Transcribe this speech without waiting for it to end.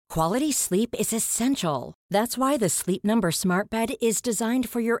Quality sleep is essential. That's why the Sleep Number Smart Bed is designed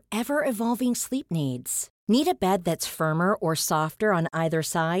for your ever-evolving sleep needs. Need a bed that's firmer or softer on either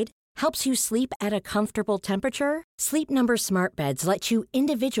side? Helps you sleep at a comfortable temperature? Sleep Number Smart Beds let you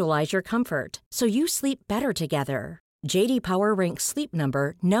individualize your comfort, so you sleep better together. J.D. Power ranks Sleep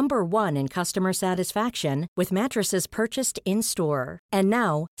Number number 1 in customer satisfaction with mattresses purchased in-store. And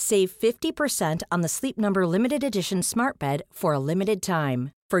now, save 50% on the Sleep Number Limited Edition Smart Bed for a limited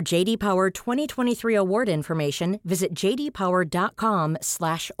time. For J.D. Power 2023 award information, visit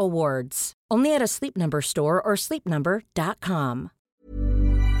jdpower.com/awards. Only at a Sleep Number store or sleepnumber.com.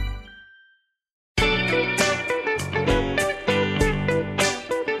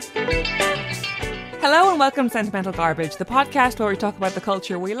 Hello and welcome to Sentimental Garbage, the podcast where we talk about the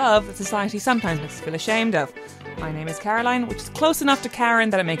culture we love that society sometimes makes us feel ashamed of. My name is Caroline, which is close enough to Karen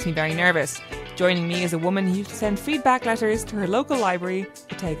that it makes me very nervous. Joining me is a woman who used to send feedback letters to her local library,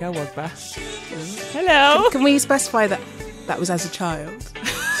 Bottega Wugba. Hello! Can we specify that that was as a child?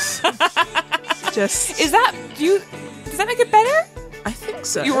 Just... Does that make it better? I think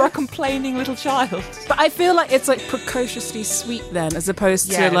so. You were a complaining little child. But I feel like it's like precociously sweet then, as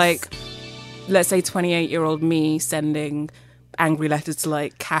opposed to like... let's say 28-year-old me sending angry letters to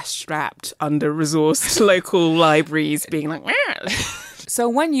like cash-strapped, under-resourced local libraries being like... So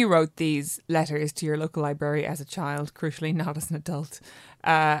when you wrote these letters to your local library as a child, crucially not as an adult,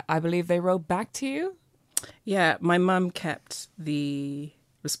 I believe they wrote back to you? Yeah, my mum kept the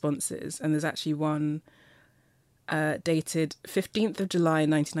responses, and there's actually one dated 15th of July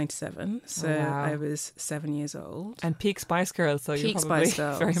 1997, so wow. I was 7 years old. And peak Spice Girls, so you're Peak probably Spice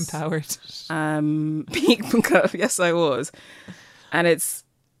Girls. very empowered. Peak, yes I was. And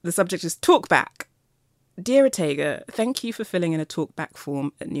the subject is talkback. Dear Bottega, thank you for filling in a talkback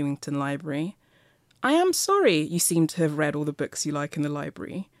form at Newington Library. I am sorry you seem to have read all the books you like in the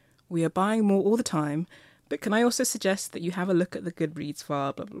library. We are buying more all the time, but can I also suggest that you have a look at the Goodreads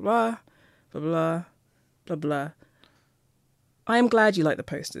file, blah, blah, blah, blah, blah, blah, blah. I am glad you like the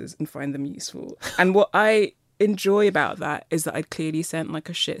posters and find them useful. And what I enjoy about that is that I'd clearly sent like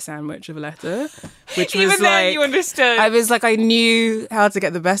a shit sandwich of a letter, which was Even then you understood. I was like, I knew how to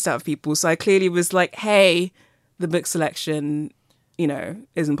get the best out of people. So I clearly was like, hey, the book selection,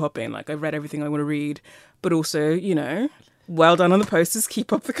 isn't popping. Like I've read everything I want to read, but also, well done on the posters.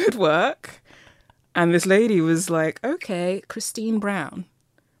 Keep up the good work. And this lady was like, okay, Christine Brown,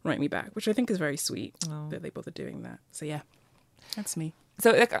 write me back, which I think is very sweet that they bothered doing that. So yeah, that's me.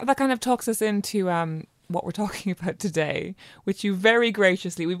 So that kind of talks us into what we're talking about today, which you very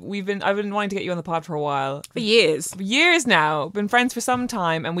graciously I've been wanting to get you on the pod for a while. For years now. Been friends for some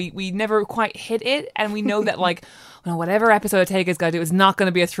time, and we never quite hit it, and we know that like whatever episode Bottega's got to do is not going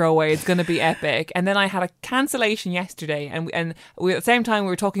to be a throwaway, it's going to be epic. And then I had a cancellation yesterday, and we at the same time we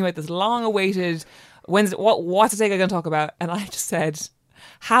were talking about this long awaited Wednesday, what's Bottega going to talk about, and I just said,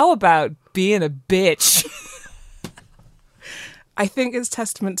 how about being a bitch? I think it's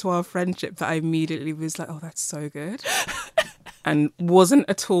testament to our friendship that I immediately was like, oh, that's so good. And wasn't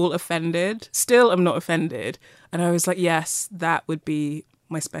at all offended. Still am not offended. And I was like, yes, that would be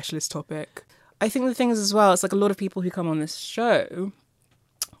my specialist topic. I think the thing is as well, it's like a lot of people who come on this show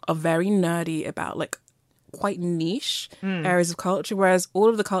are very nerdy about like quite niche areas of culture, whereas all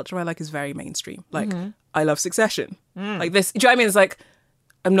of the culture I like is very mainstream. Like, I love Succession. Like this, do you know what I mean? It's like,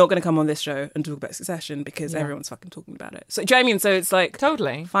 I'm not going to come on this show and talk about Succession because everyone's fucking talking about it. So, do you know what I mean? So it's like...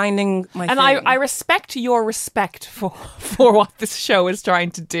 Totally. Finding my and thing. I respect your respect for what this show is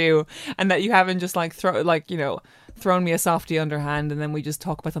trying to do, and that you haven't just like thrown me a softie underhand and then we just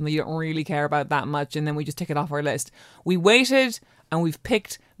talk about something you don't really care about that much and then we just tick it off our list. We waited and we've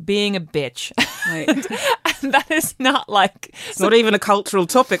picked being a bitch. Right. And that is not like... It's not even a cultural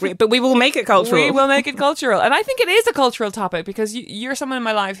topic, but we will make it cultural. We will make it cultural. And I think it is a cultural topic because you're someone in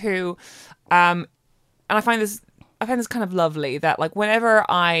my life who... and I find this kind of lovely that like whenever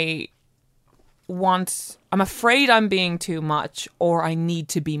I'm afraid I'm being too much or I need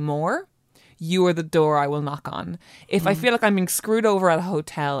to be more, you are the door I will knock on. If I feel like I'm being screwed over at a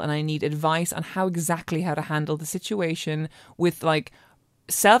hotel and I need advice on how to handle the situation with like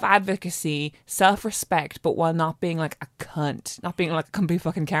self-advocacy, self-respect, but while not being like a cunt, not being like a complete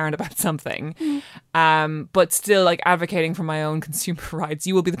fucking Karen about something, but still like advocating for my own consumer rights,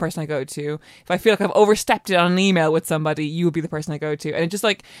 you will be the person I go to. If I feel like I've overstepped it on an email with somebody, you will be the person I go to. And it just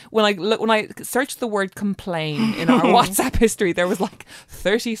like when I searched the word complain in our WhatsApp history, there was like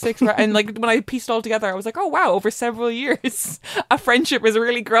 36 and like when I pieced it all together, I was like, oh wow, over several years a friendship is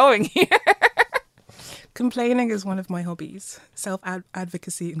really growing here. Complaining is one of my hobbies.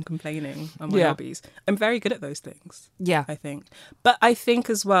 Self-advocacy and complaining are my hobbies. I'm very good at those things. Yeah. I think. But I think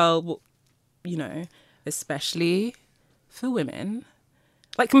as well, you know, especially for women,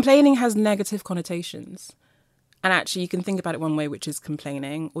 like complaining has negative connotations. And actually you can think about it one way, which is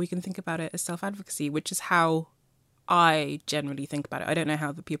complaining, or you can think about it as self-advocacy, which is how I generally think about it. I don't know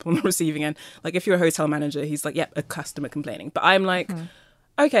how the people on the receiving end, like if you're a hotel manager, he's like, yep, a customer complaining. But I'm like,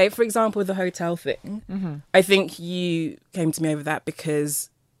 okay, for example, with the hotel thing, I think you came to me over that because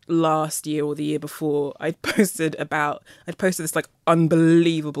last year or the year before, I'd posted this like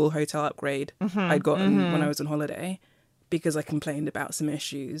unbelievable hotel upgrade I'd gotten when I was on holiday because I complained about some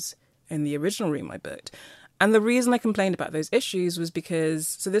issues in the original room I booked. And the reason I complained about those issues was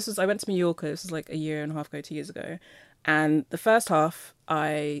because, I went to Mallorca, this was like a year and a half ago, 2 years ago. And the first half,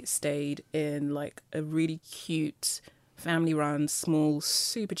 I stayed in like a really cute, family-run, small,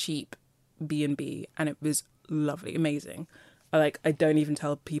 super cheap B&B. And it was lovely, amazing. I don't even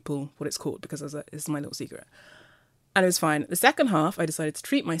tell people what it's called because it's my little secret. And it was fine. The second half, I decided to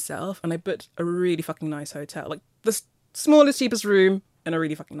treat myself and I booked a really fucking nice hotel. Like the smallest, cheapest room in a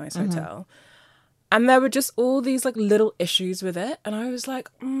really fucking nice hotel. And there were just all these like little issues with it. And I was like,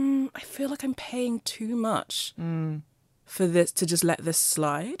 I feel like I'm paying too much for this to just let this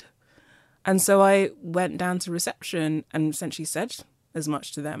slide. And so I went down to reception and essentially said as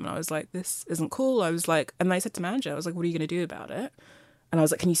much to them. And I was like, this isn't cool. I was like, and I said to manager, I was like, what are you going to do about it? And I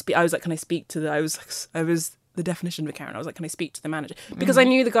was like, can you speak? I was like, can I speak to I was the definition of a Karen. I was like, can I speak to the manager? Because I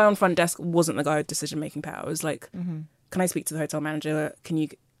knew the guy on front desk wasn't the guy with decision-making power. I was like, can I speak to the hotel manager? Can you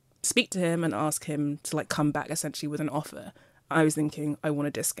speak to him and ask him to like come back essentially with an offer? I was thinking, I want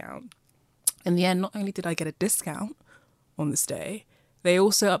a discount. In the end, not only did I get a discount on the stay, they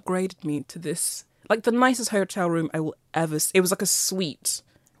also upgraded me to this, like the nicest hotel room I will ever see. It was like a suite.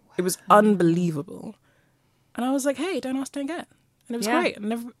 It was unbelievable. And I was like, hey, don't ask, don't get. And it was great.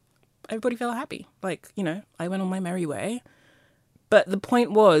 And everybody felt happy. Like, you know, I went on my merry way. But the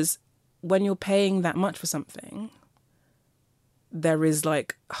point was, when you're paying that much for something, there is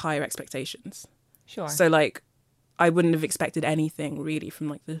like higher expectations. Sure. So like I wouldn't have expected anything really from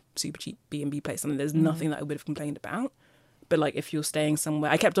like the super cheap B&B place. I mean, there's nothing that I would have complained about. But like if you're staying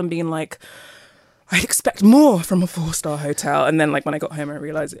somewhere, I kept on being like, I expect more from a 4-star hotel. And then like when I got home, I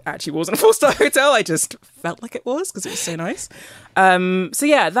realized it actually wasn't a 4-star hotel. I just felt like it was because it was so nice. So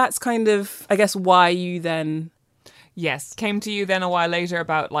yeah, that's kind of, I guess, why you then... Yes, came to you then a while later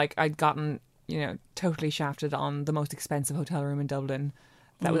about like I'd gotten, you know, totally shafted on the most expensive hotel room in Dublin.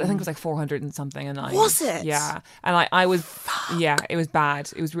 That was, I think it was like 400 and something a night. Was it? Yeah. And I was, yeah, it was bad.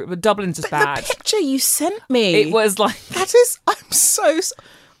 It was, Dublin's just bad. The picture you sent me. It was like... That is, I'm so...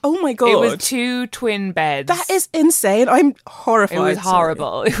 Oh my God. It was 2 twin beds. That is insane. I'm horrified. It was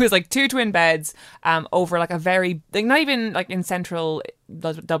horrible. It was like 2 twin beds over like a very, like not even like in central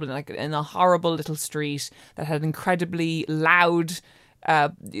Dublin, like in a horrible little street that had incredibly loud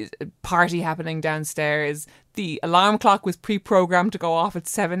party happening downstairs. The alarm clock was pre-programmed to go off at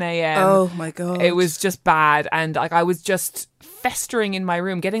 7 a.m. Oh my God. It was just bad. And like I was just festering in my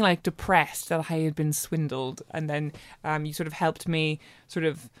room, getting like depressed that I had been swindled. And then you sort of helped me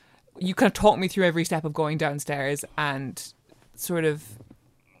you kind of talked me through every step of going downstairs and sort of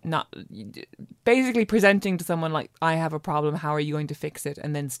not basically presenting to someone like, I have a problem, how are you going to fix it?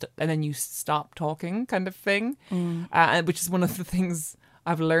 And then you stop talking kind of thing, which is one of the things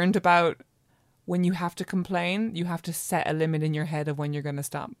I've learned about when you have to complain. You have to set a limit in your head of when you're going to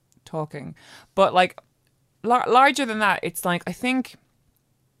stop talking. But like larger than that, it's like, I think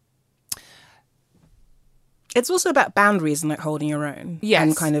it's also about boundaries and like holding your own. Yes.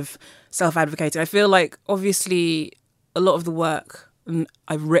 And kind of self-advocating. I feel like obviously a lot of the work, and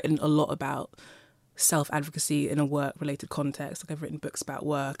I've written a lot about self-advocacy in a work-related context. Like I've written books about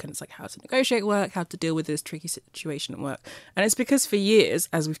work, and it's like how to negotiate work, how to deal with this tricky situation at work. And it's because for years,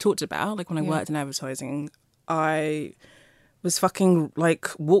 as we've talked about, like when I worked in advertising, I was fucking like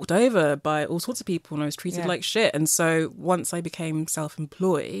walked over by all sorts of people and I was treated like shit. And so once I became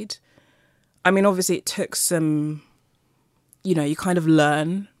self-employed, I mean, obviously it took some, you know, you kind of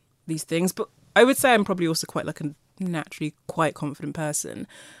learn these things, but I would say I'm probably also quite like a naturally quite confident person.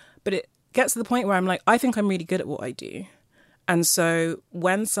 But it gets to the point where I'm like, I think I'm really good at what I do. And so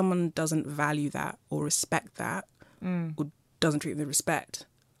when someone doesn't value that or respect that or doesn't treat me with respect,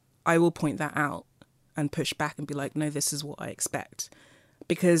 I will point that out and push back and be like, no, this is what I expect.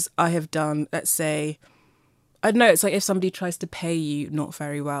 Because I have done, let's say, I don't know, it's like if somebody tries to pay you not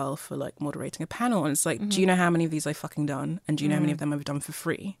very well for like moderating a panel, and it's like, do you know how many of these I've fucking done? And do you know how many of them I've done for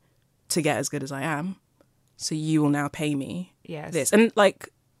free to get as good as I am? So you will now pay me this. And like,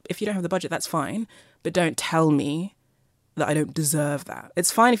 if you don't have the budget, that's fine. but don't tell me that I don't deserve that.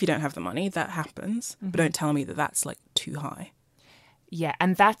 It's fine if you don't have the money, that happens, but don't tell me that that's like too high. Yeah,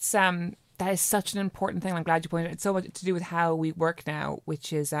 and that is such an important thing. I'm glad you pointed out. It's so much to do with how we work now,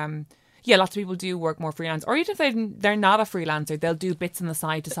 which is lots of people do work more freelance, or even if they're not a freelancer, they'll do bits on the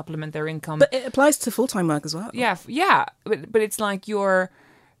side to supplement their income. But it applies to full-time work as well. Yeah, but it's like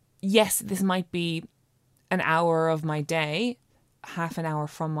yes, this might be an hour of my day, half an hour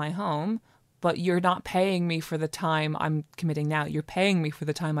from my home, but you're not paying me for the time I'm committing now. You're paying me for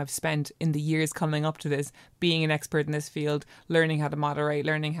the time I've spent in the years coming up to this, being an expert in this field, learning how to moderate,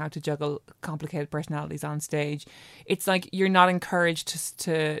 learning how to juggle complicated personalities on stage. It's like you're not encouraged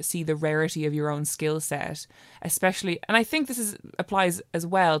to see the rarity of your own skill set, especially, and I think this applies as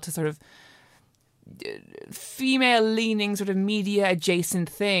well to sort of female-leaning sort of media-adjacent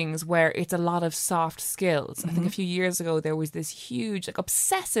things where it's a lot of soft skills. I think a few years ago there was this huge, like,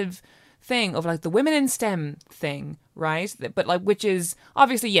 obsessive thing of like the women in STEM thing, right? But like, which is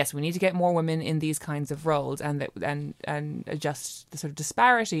obviously, yes, we need to get more women in these kinds of roles and adjust the sort of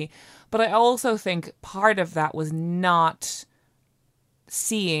disparity. But I also think part of that was not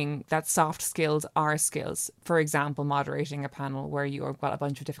seeing that soft skills are skills. For example, moderating a panel where you've got a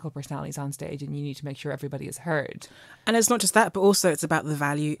bunch of difficult personalities on stage and you need to make sure everybody is heard. And it's not just that, but also it's about the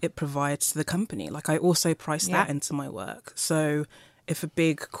value it provides to the company. Like, I also price that into my work. So if a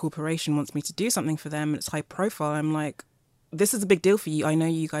big corporation wants me to do something for them and it's high profile, I'm like, this is a big deal for you. I know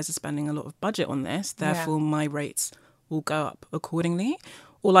you guys are spending a lot of budget on this. Therefore, my rates will go up accordingly.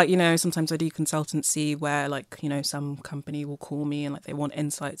 Or like, sometimes I do consultancy where like, some company will call me and like they want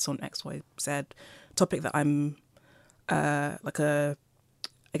insights on XYZ topic that I'm an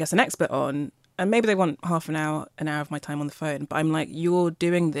expert on. And maybe they want half an hour of my time on the phone. But I'm like, you're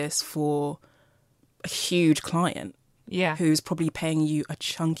doing this for a huge client. Yeah. Who's probably paying you a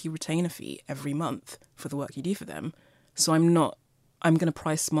chunky retainer fee every month for the work you do for them. So I'm going to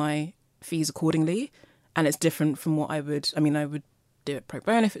price my fees accordingly. And it's different from what I would do it pro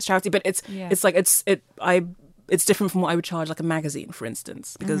bono if it's charity, but it's different from what I would charge like a magazine, for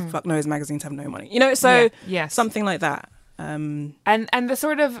instance, because fuck knows magazines have no money, something like that. And the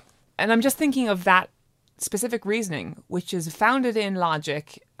sort of, and I'm just thinking of that specific reasoning, which is founded in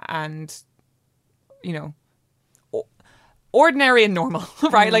logic and, ordinary and normal,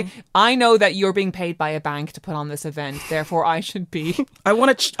 right? Like, I know that you're being paid by a bank to put on this event, therefore I should be. I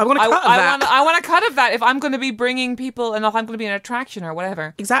want to cut of that. I want a cut of that if I'm going to be bringing people and if I'm going to be an attraction or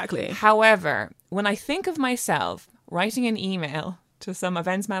whatever. Exactly. However, when I think of myself writing an email to some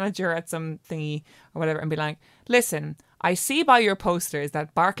events manager at some thingy or whatever and be like, listen, I see by your posters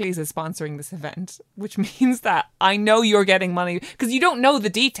that Barclays is sponsoring this event, which means that I know you're getting money because you don't know the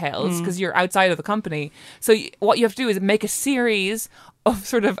details because you're outside of the company. So what you have to do is make a series of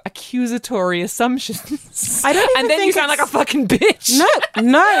sort of accusatory assumptions. I don't even and then think you sound like a fucking bitch.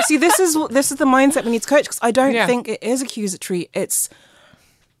 No. See, this is the mindset we need to coach, because I don't think it is accusatory. It's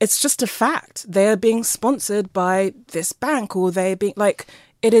just a fact. They're being sponsored by this bank, or they're being like,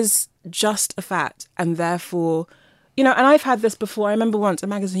 it is just a fact, and therefore. And I've had this before. I remember once a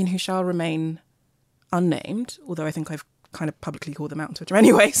magazine who shall remain unnamed, although I think I've kind of publicly called them out on Twitter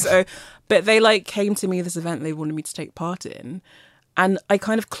anyway. So, but they like came to me this event they wanted me to take part in. And I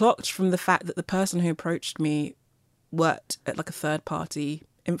kind of clocked from the fact that the person who approached me worked at like a third party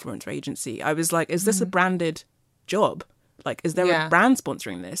influencer agency. I was like, is this a branded job? Like, is there a brand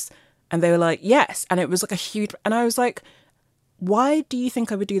sponsoring this? And they were like, yes. And it was like a huge, and I was like, why do you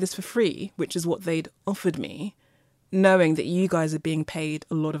think I would do this for free? Which is what they'd offered me, knowing that you guys are being paid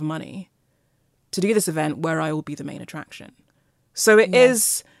a lot of money to do this event where I will be the main attraction. So it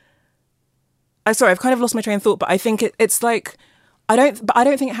is. I'm sorry, I've kind of lost my train of thought, but I think it's like, I don't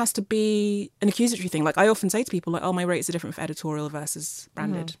think it has to be an accusatory thing. Like, I often say to people, like, oh, my rates are different for editorial versus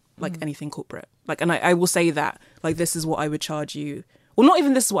branded, like anything corporate. Like, and I will say that, like, this is what I would charge you. Well, not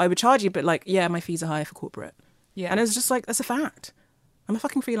even this is what I would charge you, but like, yeah, my fees are higher for corporate. Yeah. And it's just like, that's a fact. I'm a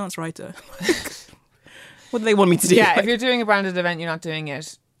fucking freelance writer. What do they want me to do? Yeah, if you're doing a branded event, you're not doing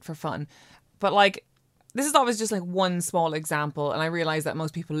it for fun. But like, this is always just like one small example, and I realise that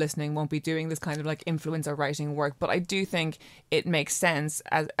most people listening won't be doing this kind of like influencer writing work, but I do think it makes sense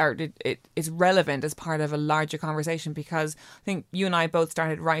it is relevant as part of a larger conversation, because I think you and I both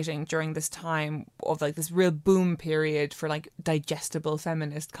started writing during this time of like this real boom period for like digestible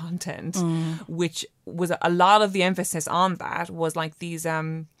feminist content, which was a lot of the emphasis on that was like these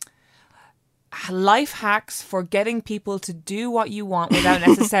life hacks for getting people to do what you want without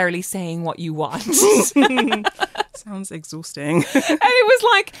necessarily saying what you want. Sounds exhausting. And it was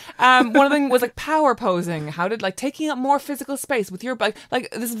like one of them was like power posing. How did like taking up more physical space with your like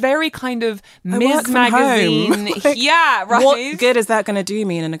this very kind of Ms. Magazine. Like, yeah, right. What good is that going to do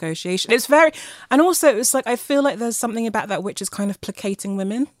me in a negotiation? It's very, and also it's like I feel like there's something about that which is kind of placating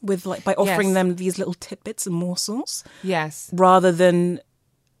women with like by offering them these little tidbits and morsels. Yes, rather than,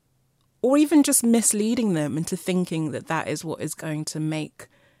 or even just misleading them into thinking that that is what is going to make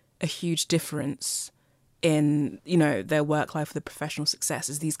a huge difference in, you know, their work life or their professional success.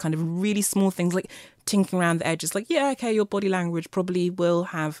 Is these kind of really small things like tinkering around the edges, like, yeah, okay, your body language probably will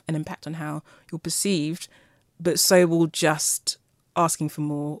have an impact on how you're perceived, but so will just asking for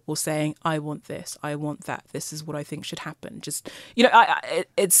more or saying, I want this, I want that, this is what I think should happen. Just, you know,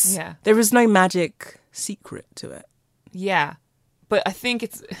 it's there is no magic secret to it. Yeah, but I think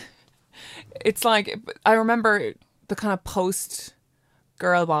it's like, I remember the kind of post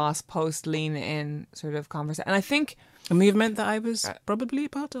girl boss, post lean in sort of conversation, and I think a movement that I was probably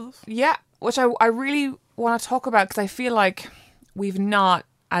part of. Yeah, which I really want to talk about, because I feel like we've not,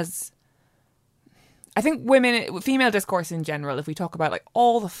 as I think female discourse in general, if we talk about like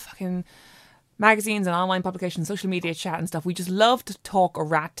all the fucking magazines and online publications, social media chat and stuff, we just love to talk a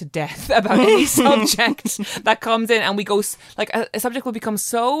rat to death about any subject that comes in, and we go like a subject will become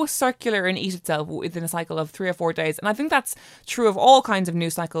so circular and eat itself within a cycle of 3 or 4 days. And I think that's true of all kinds of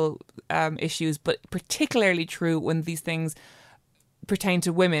news cycle issues, but particularly true when these things pertain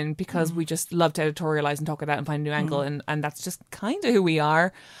to women, because we just love to editorialize and talk it out and find a new angle, and that's just kind of who we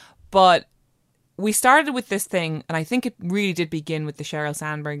are. But we started with this thing, and I think it really did begin with the Sheryl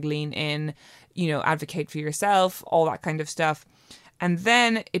Sandberg lean in, you know, advocate for yourself, all that kind of stuff. And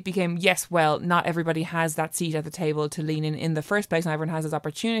then it became, yes, well, not everybody has that seat at the table to lean in the first place, and everyone has those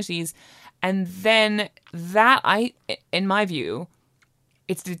opportunities. And then that, in my view,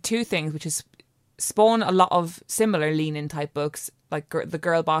 it's the two things, which is spawn a lot of similar lean-in type books, like the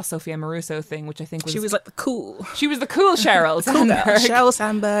girl boss Sophia Maruso thing, which I think was... She was like the cool... She was the cool Sheryl Sandberg. Sheryl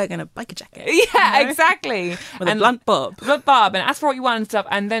Sandberg and a biker jacket. Yeah, you know? Exactly. With a blunt bob. Blunt bob, and ask for what you want and stuff.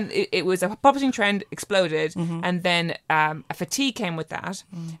 And then it was a publishing trend, exploded, and then a fatigue came with that.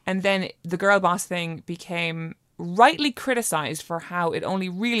 And then the girl boss thing became rightly criticised for how it only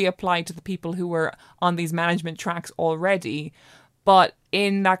really applied to the people who were on these management tracks already. But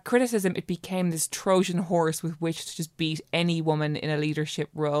in that criticism, it became this Trojan horse with which to just beat any woman in a leadership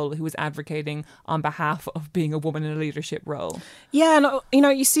role who was advocating on behalf of being a woman in a leadership role. Yeah, and you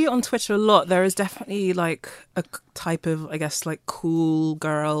know, you see it on Twitter a lot. There is definitely like a type of, I guess, like cool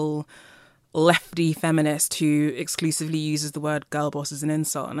girl, lefty feminist who exclusively uses the word girl boss as an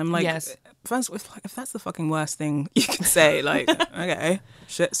insult. And I'm like, yes. If that's the fucking worst thing you can say, like, okay,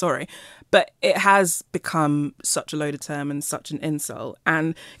 shit, sorry. But it has become such a loaded term and such an insult.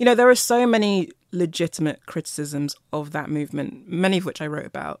 And, you know, there are so many legitimate criticisms of that movement, many of which I wrote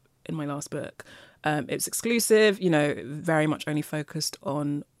about in my last book. It's exclusive, you know, very much only focused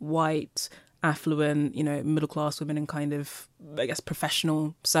on white, affluent, you know, middle-class women in kind of, I guess,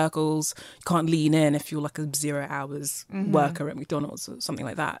 professional circles. You can't lean in if you're like a 0 hours worker at McDonald's or something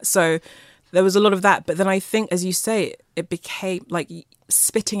like that. So there was a lot of that. But then I think, as you say, it became like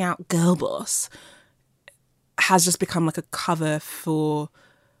spitting out girl boss has just become like a cover for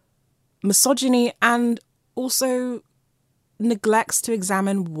misogyny, and also neglects to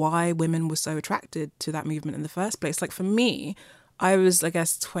examine why women were so attracted to that movement in the first place. Like for me, I was, I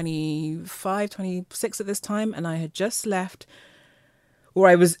guess, 25, 26 at this time, and I had just left, or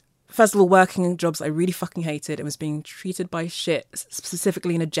I was, first of all, working in jobs I really fucking hated and was being treated by shit,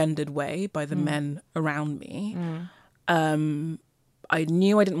 specifically in a gendered way by the men around me. I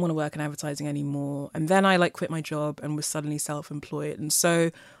knew I didn't want to work in advertising anymore. And then I like quit my job and was suddenly self-employed. And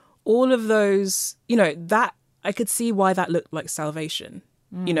so all of those, you know, that I could see why that looked like salvation.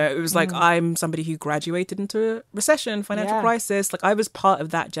 You know, it was like, I'm somebody who graduated into a recession, financial crisis. Like I was part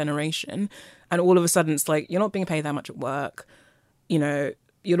of that generation. And all of a sudden it's like, you're not being paid that much at work. You know,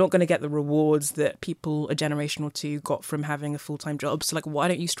 you're not going to get the rewards that people a generation or two got from having a full-time job. So like, why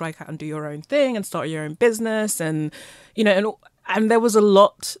don't you strike out and do your own thing and start your own business? And, you know, and there was a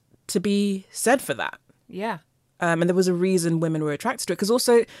lot to be said for that. Yeah. And there was a reason women were attracted to it. Because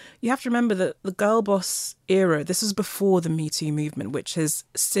also, you have to remember that the girl boss era, this was before the Me Too movement, which has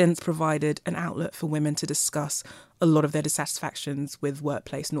since provided an outlet for women to discuss a lot of their dissatisfactions with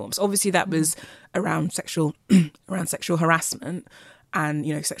workplace norms. Obviously, that was around sexual harassment and,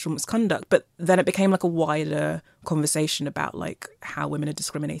 you know, sexual misconduct. But then it became like a wider conversation about like how women are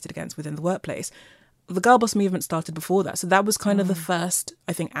discriminated against within the workplace. The girl boss movement started before that. So that was kind of the first,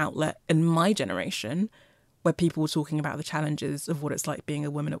 I think, outlet in my generation where people were talking about the challenges of what it's like being a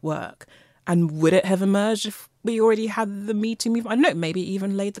woman at work. And would it have emerged if we already had the Me Too movement? I don't know, maybe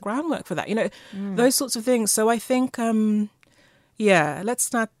even laid the groundwork for that, those sorts of things. So I think,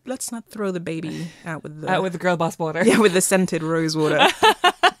 let's not throw the baby out with the girl boss water. Yeah, with the scented rose water.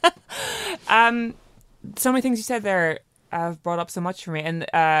 So many things you said there have brought up so much for me, and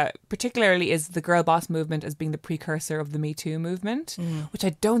particularly is the girl boss movement as being the precursor of the Me Too movement, which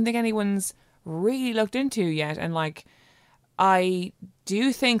I don't think anyone's really looked into yet. And like, I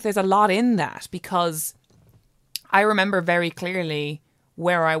do think there's a lot in that, because I remember very clearly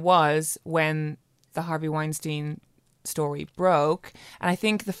where I was when the Harvey Weinstein story broke, and I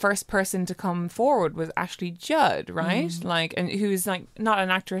think the first person to come forward was Ashley Judd, right? Like, and who's like not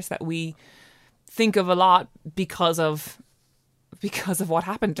an actress that we think of a lot because of what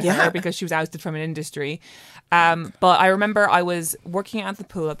happened to her, because she was ousted from an industry. But I remember I was working at the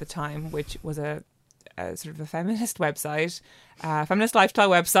Pool at the time, which was a sort of a feminist website, feminist lifestyle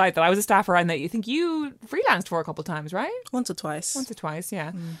website that I was a staffer on, that you think you freelanced for a couple of times, right? Once or twice,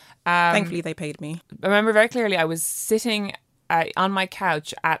 yeah. Thankfully, they paid me. I remember very clearly I was sitting on my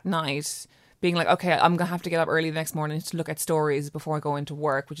couch at night being like, okay, I'm going to have to get up early the next morning to look at stories before I go into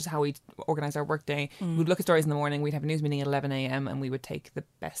work, which is how we organise our work day. We'd look at stories in the morning, we'd have a news meeting at 11 a.m. and we would take the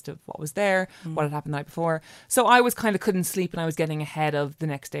best of what was there, what had happened the night before. So I was kind of couldn't sleep, and I was getting ahead of the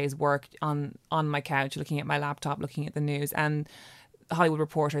next day's work on my couch, looking at my laptop, looking at the news. And Hollywood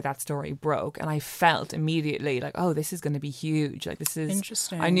Reporter, that story broke, and I felt immediately like, oh, this is going to be huge. Like, this is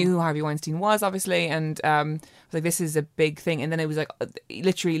interesting. I knew who Harvey Weinstein was, obviously, and I was like, this is a big thing. And then it was like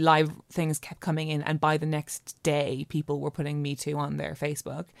literally live things kept coming in, and by the next day people were putting Me Too on their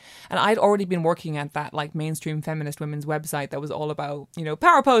Facebook. And I'd already been working at that like mainstream feminist women's website that was all about,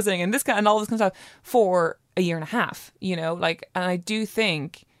 power posing and this kind and all this kind of stuff for a year and a half, like. And I do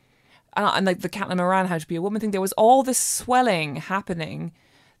think, and like the Caitlin Moran How to Be a Woman thing, there was all this swelling happening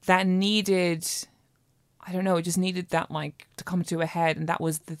that needed, I don't know, it just needed that like to come to a head. And that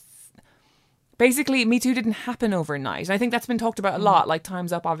was basically Me Too didn't happen overnight. And I think that's been talked about a lot, like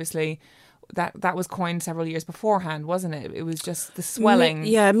Time's Up, obviously, that was coined several years beforehand, wasn't it? It was just the swelling.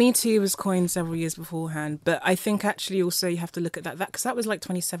 Me Too was coined several years beforehand. But I think actually also you have to look at that because that was like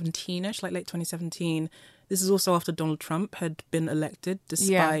 2017-ish, like late 2017. This is also after Donald Trump had been elected,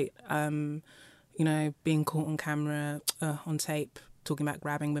 despite, being caught on camera, on tape, talking about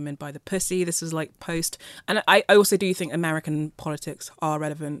grabbing women by the pussy. This was like post. And I also do think American politics are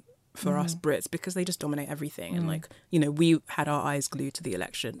relevant for us Brits because they just dominate everything. And like, we had our eyes glued to the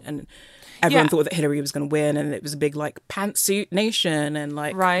election and everyone thought that Hillary was going to win, and it was a big like pantsuit nation, and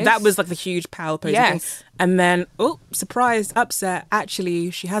like that was like the huge power posing thing. And then, oh, surprise, upset,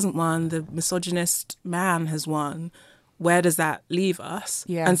 actually she hasn't won, the misogynist man has won. Where does that leave us?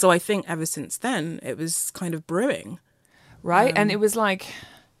 And so I think ever since then it was kind of brewing, right? And it was like,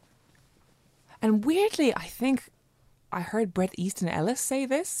 and weirdly I think I heard Bret Easton Ellis say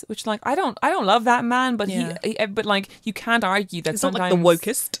this, which like I don't love that man, but he but like you can't argue that he's sometimes not like the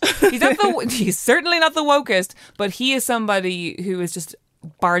wokest. He's certainly not the wokest, but he is somebody who is just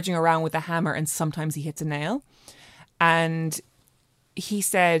barging around with a hammer, and sometimes he hits a nail. And he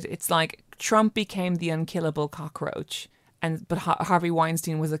said it's like Trump became the unkillable cockroach, but Harvey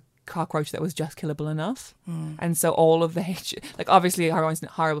Weinstein was a cockroach that was just killable enough. And so all of the hate, like obviously Harvey Weinstein,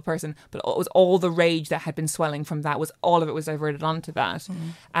 a horrible person, but it was all the rage that had been swelling from that, was all of it was diverted onto that.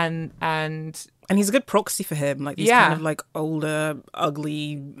 And he's a good proxy for him, like these kind of like older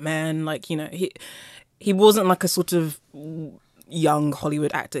ugly men, like he wasn't like a sort of young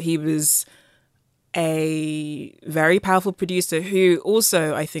Hollywood actor. He was a very powerful producer who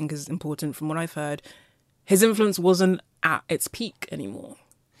also, I think is important from what I've heard, his influence wasn't at its peak anymore.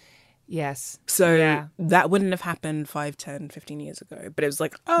 Yes. So that wouldn't have happened 5, 10, 15 years ago. But it was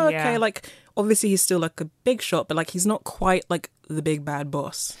like, oh, okay, like, obviously he's still like a big shot, but like he's not quite like the big bad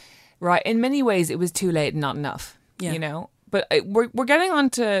boss. Right. In many ways, it was too late and not enough, But we're getting on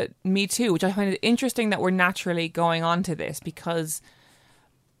to Me Too, which I find it interesting that we're naturally going on to this, because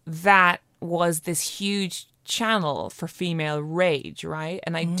that was this huge channel for female rage, right?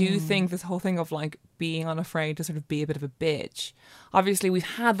 And I do think this whole thing of like being unafraid to sort of be a bit of a bitch. Obviously, we've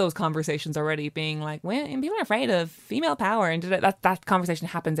had those conversations already, being like, well, people are afraid of female power, and that conversation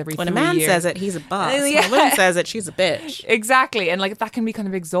happens every 3 years. When a man says it, he's a boss. When a woman says it, she's a bitch. Exactly, and like that can be kind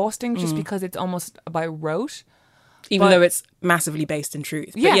of exhausting just because it's almost by rote. Even though it's massively based in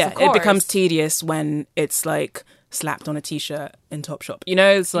truth. But yes, it becomes tedious when it's like slapped on a t-shirt in Topshop.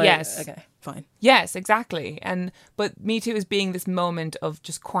 It's like, okay, fine. Yes, exactly. But Me Too is being this moment of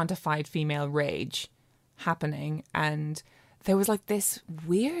just quantified female rage happening, and there was like this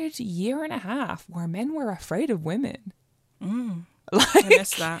weird year and a half where men were afraid of women. I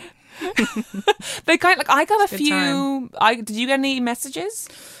missed that. They kind of, like, I got a Good few. Did you get any messages?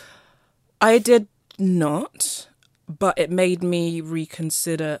 I did not, but it made me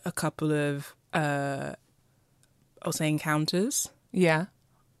reconsider a couple of, I'll say, encounters Yeah.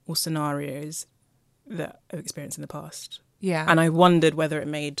 or scenarios that I've experienced in the past. Yeah. And I wondered whether it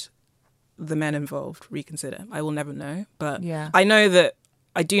made the men involved reconsider. I will never know. But Yeah. I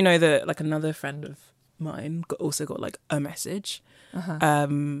do know that like another friend of mine also got like a message.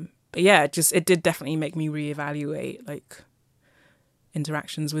 But yeah, it did definitely make me reevaluate like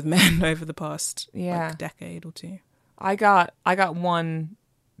interactions with men over the past like decade or two. I got one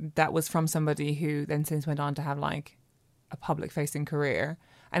that was from somebody who then since went on to have like a public facing career,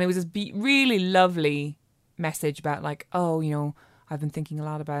 and it was this really lovely message about like, oh, you know, I've been thinking a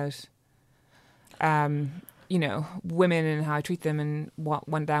lot about you know, women and how I treat them and what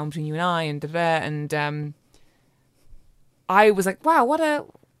went down between you and I and and I was like, wow, what a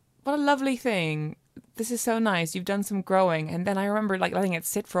lovely thing. This is so nice. You've done some growing. And then I remember like letting it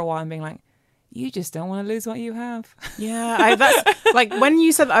sit for a while and being like, you just don't want to lose what you have. Yeah, that's like when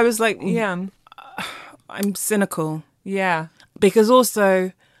you said that, I was like, Yeah. I'm cynical. Yeah. Because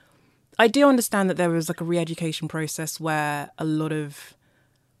also, I do understand that there was like a re-education process where a lot of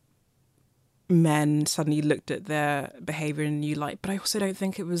men suddenly looked at their behaviour in a new light. But I also don't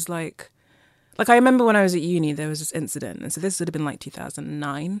think it was like I remember when I was at uni, there was this incident. And so this would have been like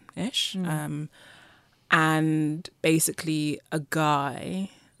 2009-ish. And basically a guy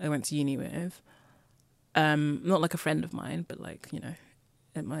I went to uni with, not like a friend of mine, but like, you know,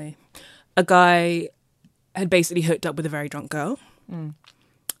 a guy had basically hooked up with a very drunk girl.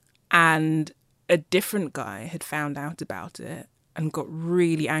 And a different guy had found out about it and got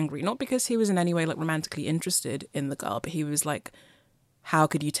really angry. Not because he was in any way like romantically interested in the girl, but he was like, how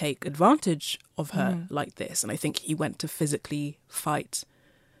could you take advantage of her like this? And I think he went to physically fight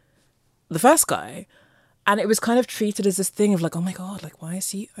the first guy. And it was kind of treated as this thing of like, oh my God, like, why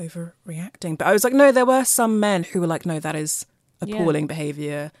is he overreacting? But I was like, no, there were some men who were like, no, that is appalling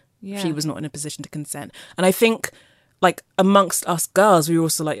behaviour. Yeah. She was not in a position to consent. And I think like amongst us girls, we were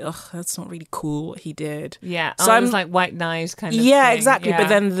also like, ugh, that's not really cool what he did. Yeah. So I I'm was like white knives kind of yeah, thing. exactly. Yeah. But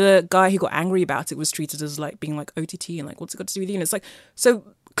then the guy who got angry about it was treated as like being like OTT and like, what's it got to do with you? And it's like, so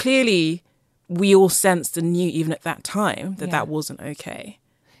clearly we all sensed and knew even at that time that that wasn't okay.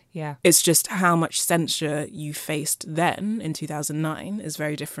 Yeah. It's just how much censure you faced then in 2009 is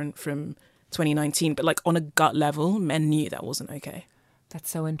very different from 2019. But like on a gut level, men knew that wasn't okay.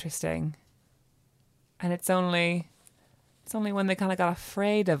 That's so interesting. And it's only when they kind of got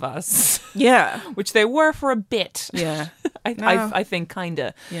afraid of us. Yeah. Which they were for a bit. Yeah. I think kind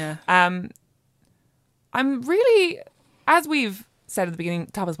of. Yeah. I'm really, as we've said at the beginning,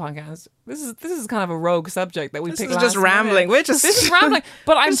 top of the podcast, this is kind of a rogue subject that we picked This is last just rambling. minute. This is rambling.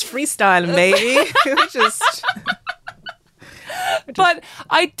 But I'm just freestyling, baby. We're just... But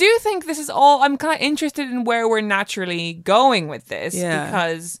I do think this is all, I'm kind of interested in where we're naturally going with this. Yeah.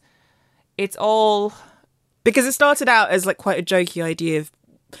 Because it's all... Because it started out as like quite a jokey idea of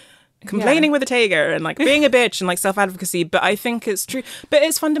complaining with a tiger and like being a bitch and like self-advocacy. But I think it's true. But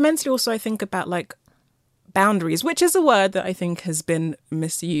it's fundamentally also, I think, about like boundaries, which is a word that I think has been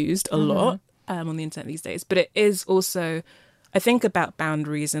misused a lot on the internet these days. But it is also, I think, about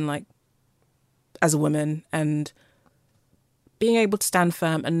boundaries and like as a woman and being able to stand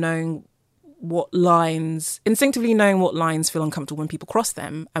firm and knowing what lines, instinctively knowing what lines feel uncomfortable when people cross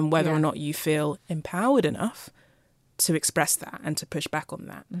them and whether or not you feel empowered enough to express that and to push back on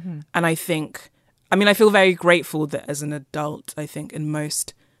that. And I think, I mean, I feel very grateful that as an adult, I think in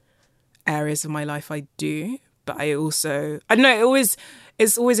most areas of my life I do, but I also, I don't know,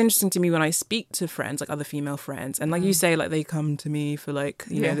 it's always interesting to me when I speak to friends, like other female friends, and like you say, like they come to me for like,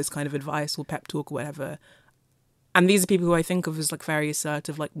 you know, this kind of advice or pep talk or whatever. And these are people who I think of as like very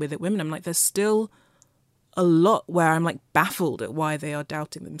assertive, like with it women. I'm like, there's still a lot where I'm like baffled at why they are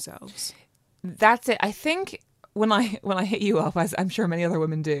doubting themselves. That's it. I think when I hit you up, as I'm sure many other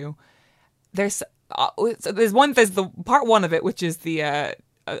women do, there's the part one of it, which is the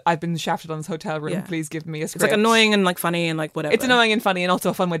I've been shafted on this hotel room. Yeah. Please give me a script. It's like annoying and like funny and like whatever. It's annoying and funny and also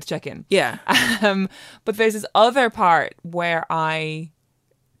a fun way to check in. Yeah. But there's this other part where I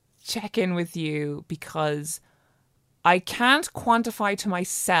check in with you because I can't quantify to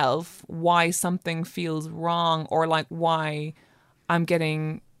myself why something feels wrong or like why I'm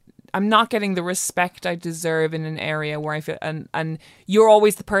getting I'm not getting the respect I deserve in an area where I feel, and you're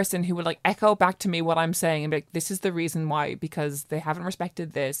always the person who would like echo back to me what I'm saying and be like, this is the reason why, because they haven't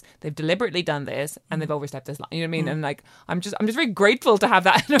respected this, they've deliberately done this, and they've overstepped this line. You know what I mean? And like, I'm just very grateful to have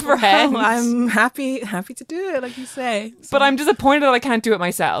that in a friend. Well, I'm happy to do it, like you say. So. But I'm disappointed that I can't do it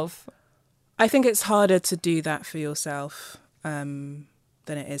myself. I think it's harder to do that for yourself than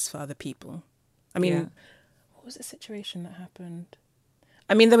it is for other people. I mean, what was the situation that happened?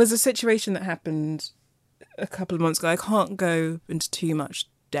 I mean, there was a situation that happened a couple of months ago. I can't go into too much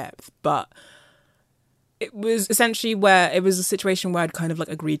depth, but it was essentially where it was a situation where I'd kind of like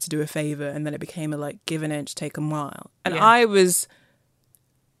agreed to do a favour, and then it became a like give an inch, take a mile. And I was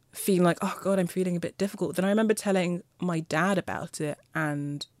feeling like, oh God, I'm feeling a bit difficult. Then I remember telling my dad about it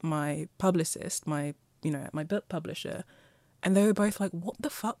and my publicist, my book publisher, and they were both like, what the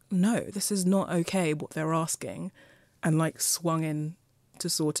fuck? No, this is not okay what they're asking, and like swung in to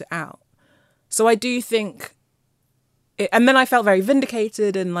sort it out. So I do think and then I felt very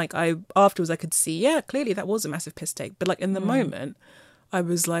vindicated, and like afterwards I could see, yeah, clearly that was a massive piss take. But like in the moment I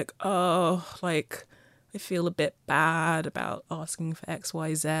was like, oh, like I feel a bit bad about asking for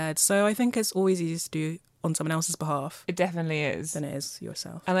XYZ. So I think it's always easier to do on someone else's behalf. It definitely is. Than it is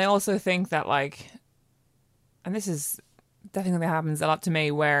yourself. And I also think that like, and this is definitely happens a lot to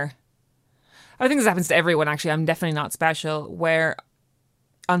me, where I think this happens to everyone actually, I'm definitely not special, where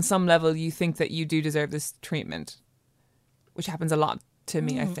on some level you think that you do deserve this treatment, which happens a lot to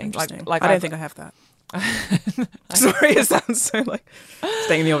me. I think like I don't think I have that. Sorry, it sounds so like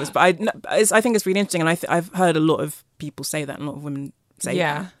staying in the office, but I think it's really interesting, and I've heard a lot of people say that, and a lot of women say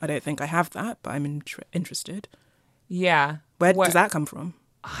that. I don't think I have that, but I'm interested. Yeah. Where does that come from?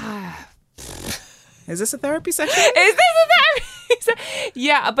 Is this a therapy session? Is this a therapy session?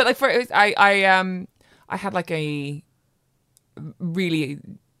 Yeah, but like I had like a really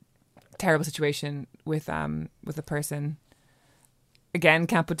terrible situation with a person. Again,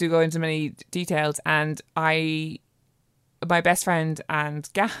 can't go into many details. And my best friend and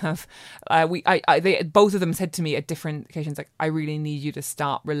Gav, they both of them said to me at different occasions, like, I really need you to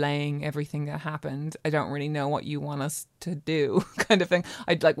stop relaying everything that happened. I don't really know what you want us to do, kind of thing.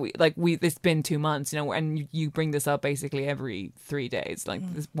 It's been 2 months, and you bring this up basically every 3 days. Like,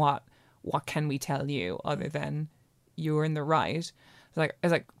 what can we tell you other than you're in the right? I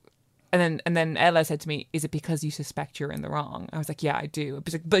was like. And then Ella said to me, is it because you suspect you're in the wrong? I was like, yeah, I do.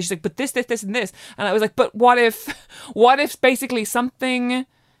 But she's like, but this, and this. And I was like, but what if basically something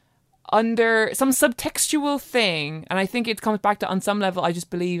under some subtextual thing, and I think it comes back to, on some level, I just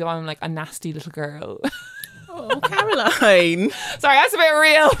believe I'm like a nasty little girl. Oh, Caroline. Sorry, that's a bit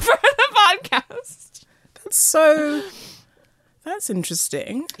real for the podcast. That's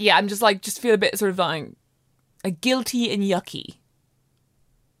interesting. Yeah, I'm just feel a bit sort of like guilty and yucky.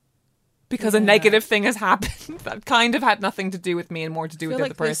 Because a negative thing has happened that kind of had nothing to do with me and more to do with the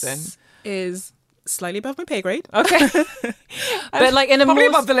other person. This is slightly above my pay grade. Okay. But like in a probably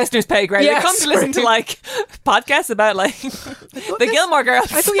above the listener's pay grade. Yes, they come to listen to like podcasts about like the Gilmore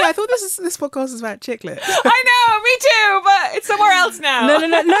Girls. I thought this podcast is about Chicklet. I know, me too, but it's somewhere else now. No,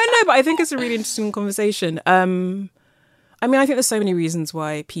 but I think it's a really interesting conversation. I mean, I think there's so many reasons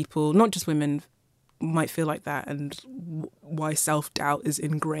why people, not just women, might feel like that, and why self-doubt is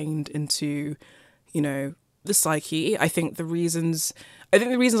ingrained into, the psyche. I think the reasons I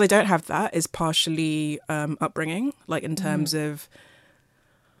don't have that is partially upbringing, like in terms of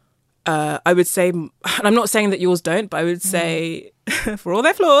I would say, and I'm not saying that yours don't, but I would say for all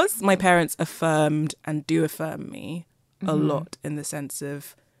their flaws, my parents affirmed and do affirm me a lot, in the sense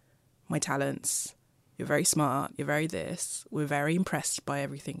of my talents. You're very smart, you're very this, we're very impressed by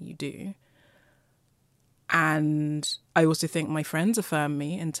everything you do. And I also think my friends affirm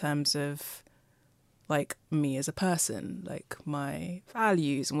me in terms of like me as a person, like my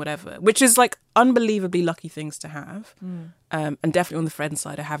values and whatever, which is like unbelievably lucky things to have. And definitely on the friend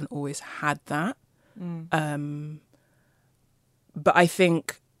side, I haven't always had that. But I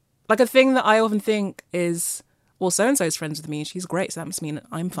think like a thing that I often think is, well, so-and-so's friends with me and she's great, so that must mean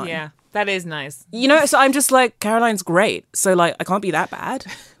I'm fine. Yeah, that is nice. So I'm just like, Caroline's great, so like I can't be that bad.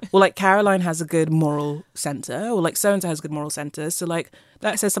 Or like Caroline has a good moral centre, or like so-and-so has a good moral centre, so like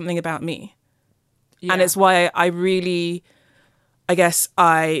that says something about me. Yeah. And it's why I guess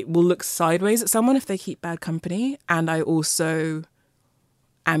I will look sideways at someone if they keep bad company, and I also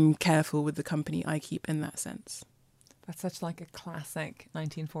am careful with the company I keep in that sense. That's such like a classic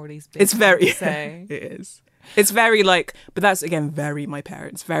 1940s bit. It's very to say. It is. It's very like, but that's again very my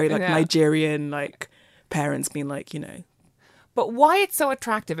parents, very like Nigerian like parents being like, But why it's so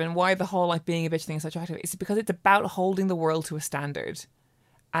attractive, and why the whole like being a bitch thing is so attractive, is because it's about holding the world to a standard.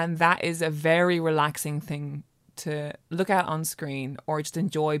 And that is a very relaxing thing to look at on screen or just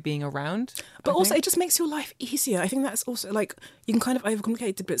enjoy being around. But also, it just makes your life easier. I think that's also, like, you can kind of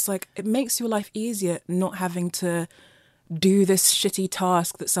overcomplicate it, but it's like, it makes your life easier not having to do this shitty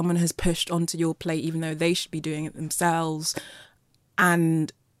task that someone has pushed onto your plate, even though they should be doing it themselves.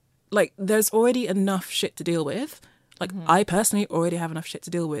 And, like, there's already enough shit to deal with. Like, I personally already have enough shit to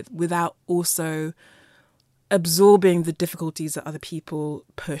deal with without also absorbing the difficulties that other people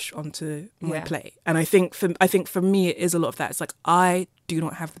push onto my plate. And I think for me it is a lot of that. It's like, I do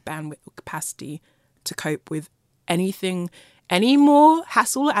not have the bandwidth or capacity to cope with anything, any more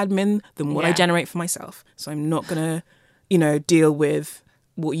hassle or admin than what I generate for myself. So I'm not gonna, deal with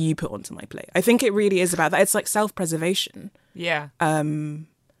what you put onto my plate. I think it really is about that. It's like self-preservation. Yeah.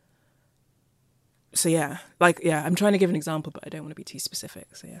 So yeah, I'm trying to give an example, but I don't want to be too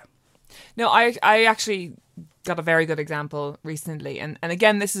specific. So yeah. No, I actually got a very good example recently. And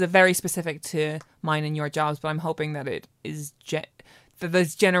again, this is a very specific to mine and your jobs, but I'm hoping that it is that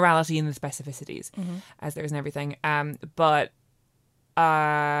there's generality in the specificities, as there is in everything. But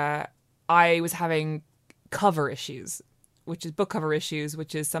I was having cover issues, which is book cover issues,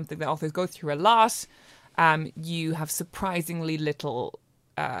 which is something that authors go through a lot. You have surprisingly little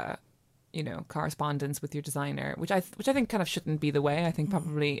correspondence with your designer, which I think kind of shouldn't be the way. I think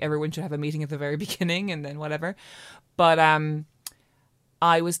probably everyone should have a meeting at the very beginning and then whatever. But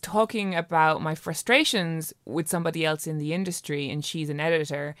I was talking about my frustrations with somebody else in the industry, and she's an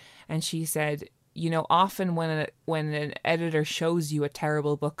editor, and she said, often when an editor shows you a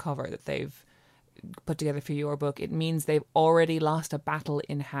terrible book cover that they've put together for your book, it means they've already lost a battle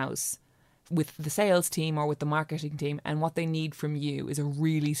in-house with the sales team or with the marketing team, and what they need from you is a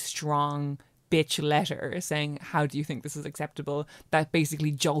really strong bitch letter saying, how do you think this is acceptable? That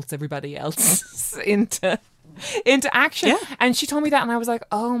basically jolts everybody else into action. Yeah. And she told me that, and I was like,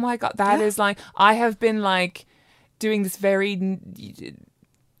 oh my God, that is like, I have been like doing this very...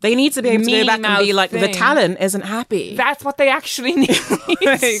 They need to be able to go back and be like, the talent isn't happy. That's what they actually need.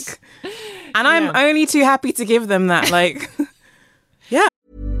 And I'm only too happy to give them that. Like, yeah.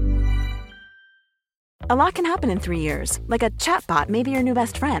 A lot can happen in 3 years, like a chatbot may be your new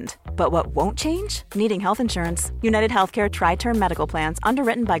best friend. But what won't change? Needing health insurance. United Healthcare Tri-Term Medical Plans,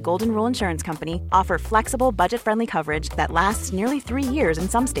 underwritten by Golden Rule Insurance Company, offer flexible, budget-friendly coverage that lasts nearly 3 years in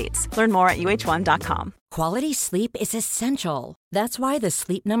some states. Learn more at uh1.com. Quality sleep is essential. That's why the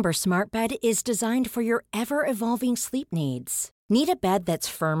Sleep Number Smart Bed is designed for your ever-evolving sleep needs. Need a bed that's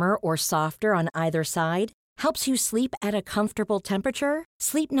firmer or softer on either side? Helps you sleep at a comfortable temperature?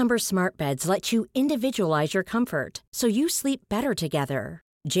 Sleep Number Smart Beds let you individualize your comfort, so you sleep better together.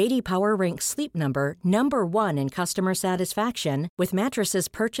 J.D. Power ranks Sleep Number number 1 in customer satisfaction with mattresses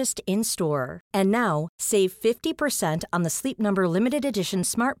purchased in-store. And now, save 50% on the Sleep Number Limited Edition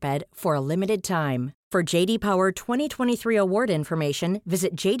Smart Bed for a limited time. For J.D. Power 2023 award information,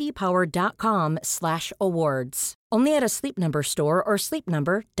 visit jdpower.com/awards. Only at a Sleep Number store or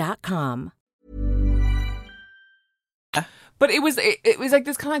sleepnumber.com. But it was like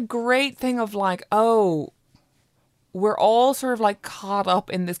this kind of great thing of like, oh, we're all sort of like caught up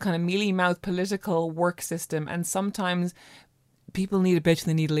in this kind of mealy-mouthed political work system, and sometimes people need a bitch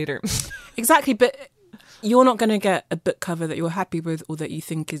and they need a leader. Exactly, but you're not going to get a book cover that you're happy with or that you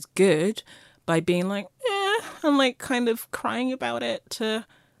think is good by being like, and like kind of crying about it to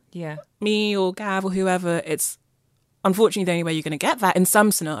me or Gav or whoever. It's unfortunately the only way you're going to get that in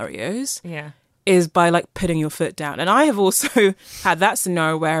some scenarios. Yeah. Is by like putting your foot down. And I have also had that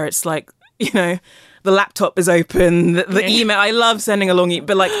scenario where it's like, the laptop is open, the email, I love sending a long email,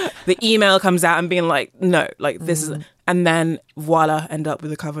 but like the email comes out and being like, no, like this is, and voila, end up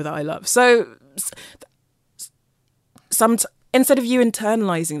with a cover that I love. So instead of you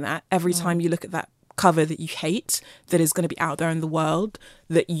internalizing that every time you look at that cover that you hate, that is going to be out there in the world,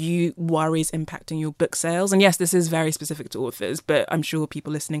 that you worry is impacting your book sales. And yes, this is very specific to authors, but I'm sure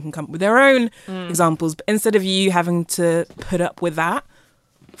people listening can come up with their own examples. But instead of you having to put up with that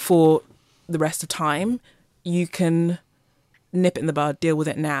for the rest of time, you can nip it in the bud, deal with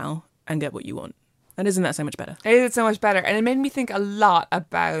it now, and get what you want. And isn't that so much better? It is so much better. And it made me think a lot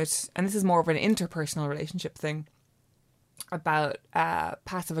about, and this is more of an interpersonal relationship thing, about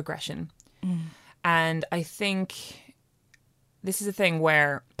passive aggression. And I think this is a thing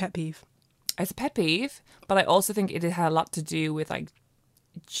where... Pet peeve. It's a pet peeve, but I also think it had a lot to do with like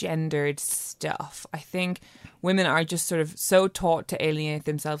gendered stuff. I think women are just sort of so taught to alienate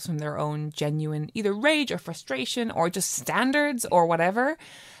themselves from their own genuine either rage or frustration or just standards or whatever,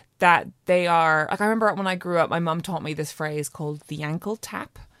 that they are... Like I remember when I grew up, my mum taught me this phrase called the ankle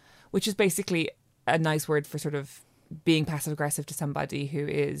tap, which is basically a nice word for sort of being passive aggressive to somebody who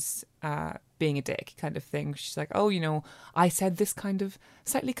is being a dick kind of thing. She's like, oh, I said this kind of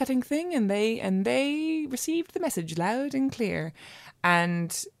slightly cutting thing and they received the message loud and clear.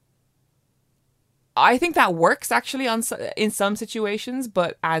 And I think that works actually in some situations,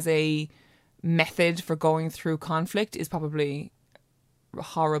 but as a method for going through conflict is probably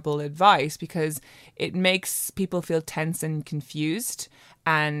horrible advice, because it makes people feel tense and confused,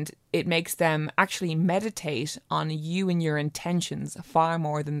 and it makes them actually meditate on you and your intentions far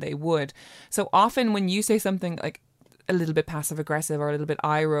more than they would. So often when you say something like a little bit passive aggressive or a little bit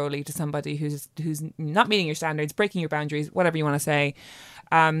eye rolly to somebody who's not meeting your standards, breaking your boundaries, whatever you want to say,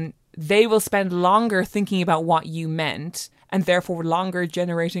 they will spend longer thinking about what you meant, and therefore longer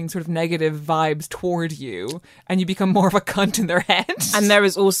generating sort of negative vibes toward you, and you become more of a cunt in their head. And there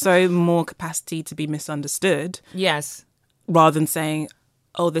is also more capacity to be misunderstood. Yes. Rather than saying,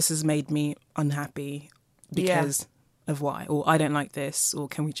 oh, this has made me unhappy because of why, or I don't like this, or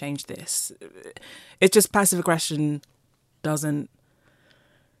can we change this? It's just passive aggression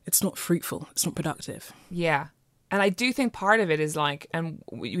it's not fruitful, it's not productive. Yeah. And I do think part of it is like, and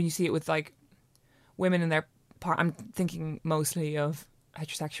when you see it with like women in their part, I'm thinking mostly of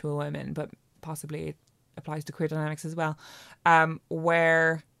heterosexual women, but possibly it applies to queer dynamics as well,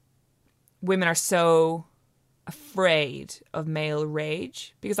 where women are so afraid of male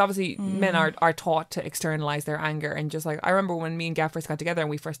rage, because obviously men are taught to externalize their anger. And just like, I remember when me and Gav first got together and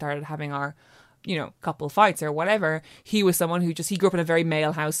we first started having our couple fights or whatever, he was someone who he grew up in a very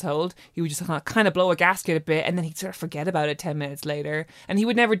male household. He would just kind of blow a gasket a bit and then he'd sort of forget about it 10 minutes later. And he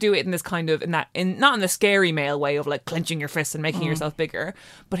would never do it in this kind of, not in the scary male way of like clenching your fists and making yourself bigger,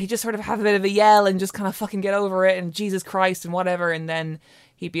 but he'd just sort of have a bit of a yell and just kind of fucking get over it and Jesus Christ and whatever, and then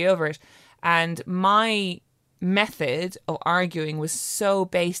he'd be over it. And my method of arguing was so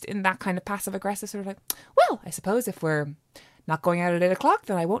based in that kind of passive aggressive sort of like, well, I suppose if we're not going out at 8 o'clock,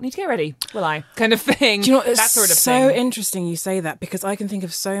 then I won't need to get ready, will I? Kind of thing. Do you know, it's that sort of so thing. interesting you say that, because I can think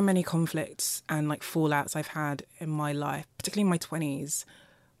of so many conflicts and like fallouts I've had in my life, particularly in my 20s,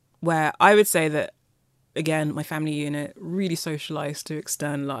 where I would say that, again, my family unit really socialised to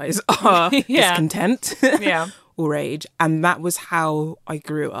externalise our discontent or rage. And that was how I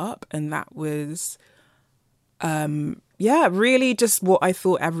grew up. And that was, really just what I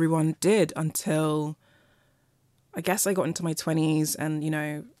thought everyone did until I guess I got into my 20s, and,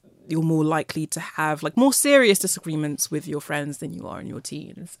 you're more likely to have like more serious disagreements with your friends than you are in your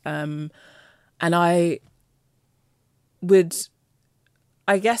teens. And I would,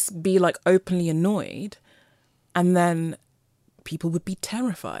 I guess, be like openly annoyed, and then people would be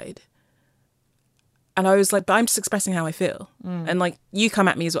terrified. And I was like, but I'm just expressing how I feel. And like, you come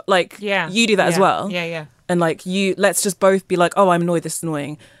at me as well. Like, you do that as well. Yeah. And like, let's just both be like, oh, I'm annoyed, this is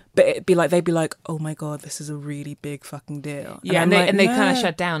annoying. But it'd be like, they'd be like, oh my God, this is a really big fucking deal. Yeah, and they kind of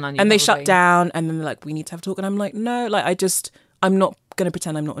shut down on you. And they shut down, and then they're like, we need to have a talk. And I'm like, no, like, I'm not going to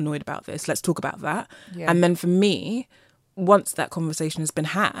pretend I'm not annoyed about this. Let's talk about that. Yeah. And then for me, once that conversation has been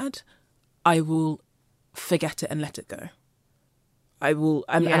had, I will forget it and let it go. I will,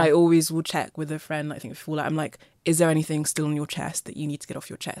 and I always will check with a friend, like, I think before that, I'm like, is there anything still on your chest that you need to get off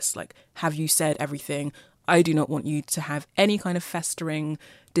your chest? Like, have you said everything? I do not want you to have any kind of festering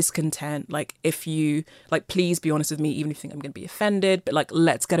discontent. Like, if you, like, please be honest with me, even if you think I'm going to be offended, but like,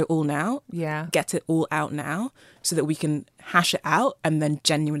 let's get it all now. Yeah. Get it all out now so that we can hash it out and then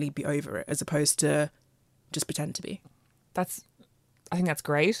genuinely be over it, as opposed to just pretend to be. I think that's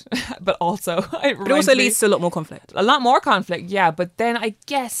great, but also it also leads to a lot more conflict. A lot more conflict, yeah. But then I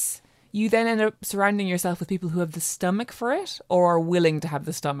guess you then end up surrounding yourself with people who have the stomach for it, or are willing to have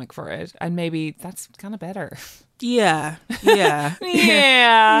the stomach for it, and maybe that's kind of better. Yeah. Yeah.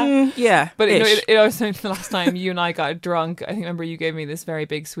 But it also, the last time you and I got drunk, I remember you gave me this very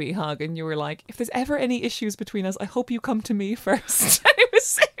big sweet hug, and you were like, "If there's ever any issues between us, I hope you come to me first." And it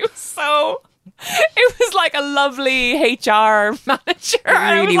was so. It was like a lovely HR manager.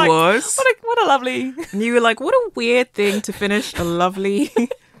 It really was. What a lovely. And you were like, what a weird thing to finish a lovely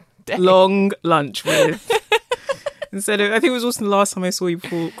long lunch with. Instead of, I think it was also the last time I saw you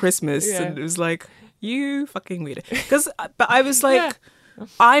before Christmas, and it was like, you fucking weird. But I was like,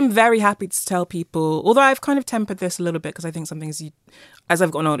 I'm very happy to tell people, although I've kind of tempered this a little bit, because I think some things as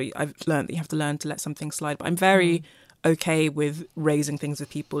I've gotten older, I've learned that you have to learn to let some things slide. But I'm very okay with raising things with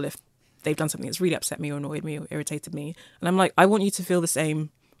people if they've done something that's really upset me or annoyed me or irritated me. And I'm like, I want you to feel the same,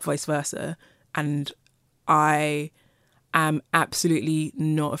 vice versa. And I am absolutely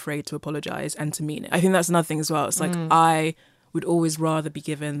not afraid to apologise and to mean it. I think that's another thing as well. It's like, I would always rather be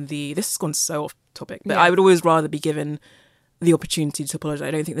given this has gone so off topic, but I would always rather be given the opportunity to apologise.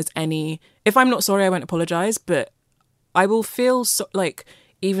 I don't think there's any, if I'm not sorry, I won't apologise, but I will feel so, like,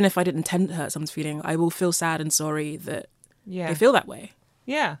 even if I didn't intend to hurt someone's feeling, I will feel sad and sorry that they feel that way.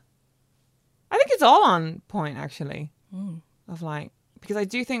 Yeah. I think it's all on point, actually. Of like, because I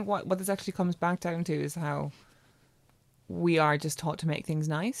do think what this actually comes back down to is how we are just taught to make things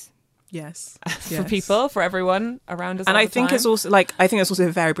nice. Yes. For people, for everyone around us. And all I the think time. it's also like, I think it's also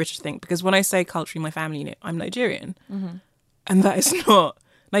a very British thing, because when I say culturally my family unit, I'm Nigerian. And that is not,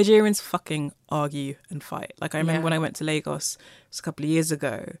 Nigerians fucking argue and fight. Like I remember when I went to Lagos, it was a couple of years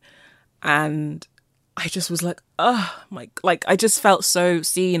ago, and I just was like, oh my, like I just felt so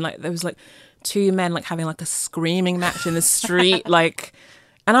seen. Like there was like two men like having like a screaming match in the street, like,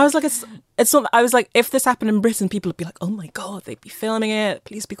 and I was like, it's not. I was like, if this happened in Britain, people would be like, oh my god, they'd be filming it,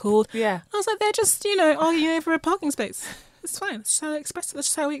 police be called. Yeah, I was like, they're just arguing over a parking space. It's fine.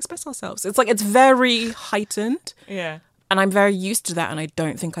 That's how we express ourselves. It's like it's very heightened. Yeah, and I'm very used to that, and I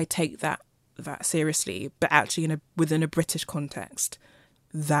don't think I take that seriously. But actually, within a British context,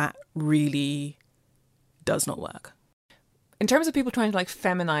 that really does not work. In terms of people trying to like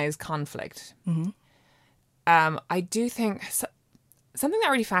feminize conflict, I do think something that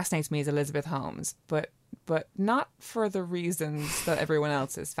really fascinates me is Elizabeth Holmes, but not for the reasons that everyone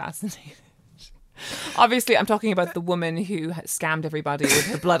else is fascinated. Obviously, I'm talking about the woman who scammed everybody with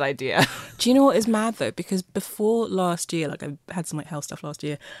her blood idea. Do you know what is mad though? Because before last year, like I had some like health stuff last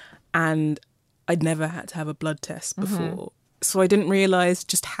year, and I'd never had to have a blood test before, so I didn't realise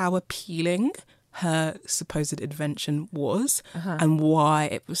just how appealing her supposed invention was, and why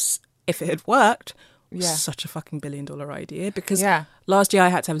it was, if it had worked, such a fucking $1 billion idea. Because last year I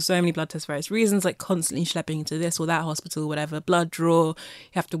had to have so many blood tests for various reasons, like constantly schlepping to this or that hospital, whatever, blood draw, you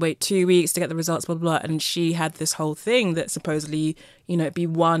have to wait 2 weeks to get the results, blah, blah, blah. And she had this whole thing that supposedly, it'd be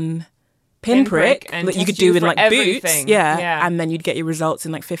one pinprick and that you could test you do in for like everything. Boots. And then you'd get your results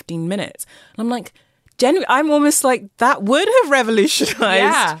in like 15 minutes. And I'm like, I'm almost like, that would have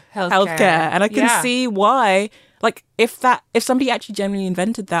revolutionised healthcare. And I can see why. Like, if somebody actually genuinely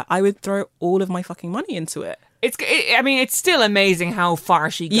invented that, I would throw all of my fucking money into it. It's still amazing how far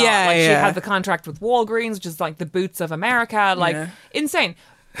she got. She had the contract with Walgreens, which is like the Boots of America. Like, insane.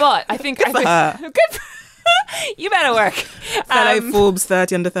 But I think... Good for her. Good for you better work. Fellow Forbes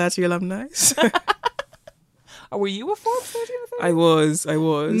 30 under 30 alumni. Were you a Forbes 30 under 30? I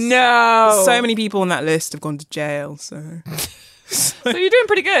was. No. So many people on that list have gone to jail, so... So you're doing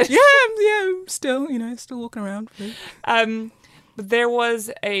pretty good. Yeah, still walking around. But there was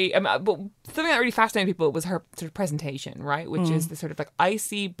but something that really fascinated people was her sort of presentation, right? Which is the sort of like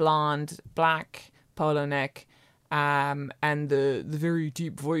icy blonde, black polo neck, and the very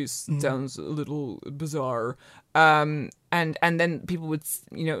deep voice sounds a little bizarre. And then people would,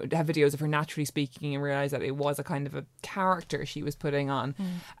 have videos of her naturally speaking and realize that it was a kind of a character she was putting on.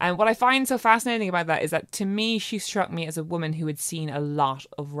 And what I find so fascinating about that is that to me, she struck me as a woman who had seen a lot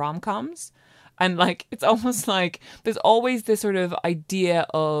of rom-coms. And like, it's almost like there's always this sort of idea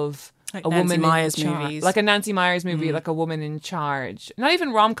of like a Nancy woman Meyers in charge, movies. like a Nancy Meyers movie, like a woman in charge. Not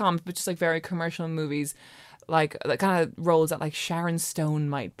even rom-coms, but just like very commercial movies. Like the kind of roles that like Sharon Stone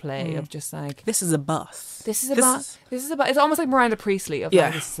might play of just like, this is a bus. This is a bus. It's almost like Miranda Priestley of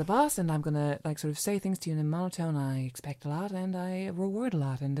like, this is a bus and I'm gonna like sort of say things to you in a monotone. I expect a lot and I reward a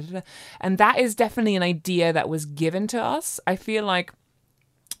lot and da, da, da. And that is definitely an idea that was given to us. I feel like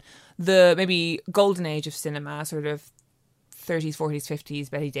the maybe golden age of cinema, sort of 30s, 40s,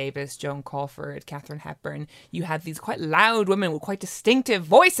 50s, Betty Davis, Joan Crawford, Katharine Hepburn, you had these quite loud women with quite distinctive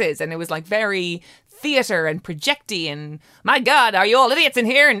voices, and it was like very theatre and projecty and, my God, are you all idiots in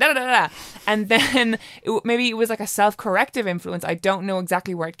here? And da da da da. And then maybe it was like a self-corrective influence. I don't know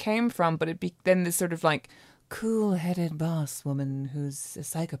exactly where it came from, but then this sort of like cool-headed boss woman who's a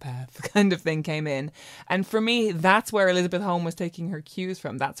psychopath kind of thing came in. And for me, that's where Elizabeth Holmes was taking her cues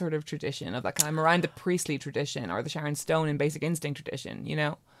from, that sort of tradition, of that kind of Miranda Priestley tradition, or the Sharon Stone in Basic Instinct tradition,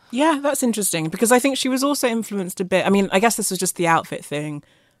 Yeah, that's interesting, because I think she was also influenced a bit. I mean, I guess this was just the outfit thing,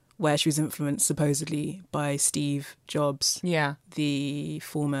 where she was influenced supposedly by Steve Jobs, the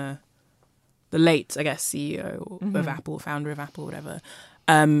late, I guess, CEO of Apple, founder of Apple, whatever.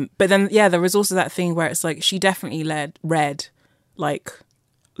 But then, there was also that thing where it's like she definitely read like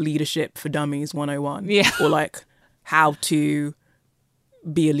Leadership for Dummies 101, or like how to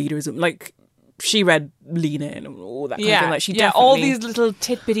be a leader. Like she read Lean In and all that kind of thing. Like she definitely, all these little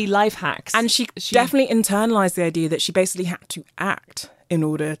titbitty life hacks, and she definitely internalized the idea that she basically had to act in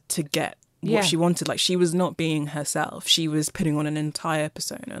order to get what she wanted. Like she was not being herself. She was putting on an entire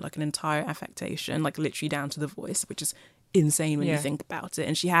persona, like an entire affectation, like literally down to the voice, which is insane when you think about it.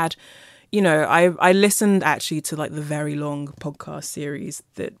 And she had, you know, I listened actually to like the very long podcast series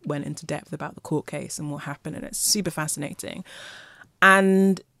that went into depth about the court case and what happened, and it's super fascinating.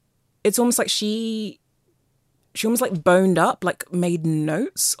 And it's almost like she almost like boned up, like made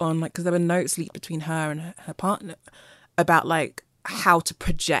notes on like, because there were notes leaked between her and her partner about like how to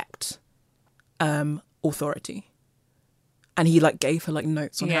project authority. And he like gave her like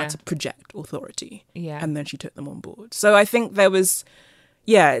notes on how to project authority. Yeah. And then she took them on board. So I think there was,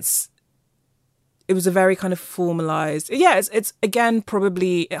 it was a very kind of formalized, it's again,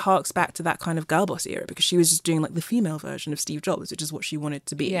 probably it harks back to that kind of girl boss era, because she was just doing like the female version of Steve Jobs, which is what she wanted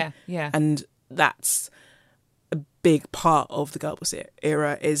to be. Yeah, yeah. And that's a big part of the girl boss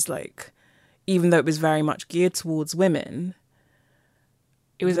era, is like, even though it was very much geared towards women,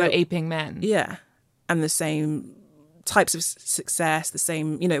 it was about aping men. Yeah. And the same types of success, the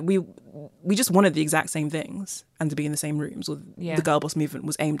same, you know, we just wanted the exact same things and to be in the same rooms. Or the girl boss movement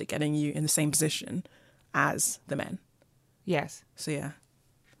was aimed at getting you in the same position as the men. Yes. So yeah.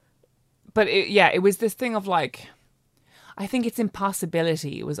 But it was this thing of like, I think its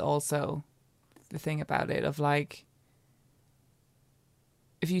impossibility was also the thing about it, of like,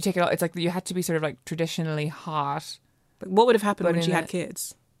 if you take it out, it's like you had to be sort of like traditionally hot. But what would have happened when she had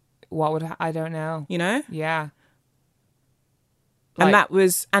kids? What would I don't know. You know? Yeah. And that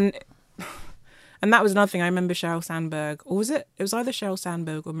was another thing. I remember Sheryl Sandberg, or was it? It was either Sheryl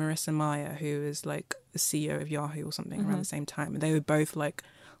Sandberg or Marissa Mayer, who is like the CEO of Yahoo or something around the same time, and they were both like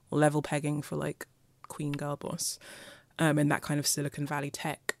level pegging for like Queen Girl Boss, in that kind of Silicon Valley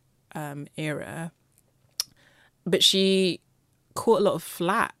tech era. But she caught a lot of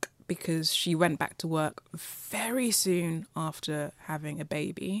flack because she went back to work very soon after having a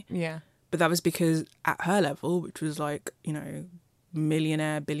baby. Yeah. But that was because at her level, which was like, you know,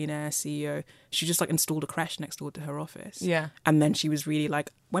 millionaire, billionaire, CEO, she just like installed a creche next door to her office. Yeah. And then she was really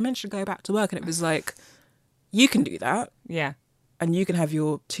like, women should go back to work. And it was like, you can do that. Yeah. And you can have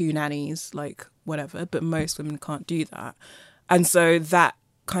your 2 nannies, like whatever, but most women can't do that. And so that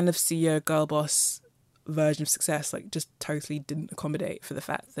kind of CEO girl boss version of success like just totally didn't accommodate for the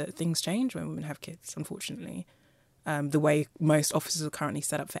fact that things change when women have kids, unfortunately. The way most offices are currently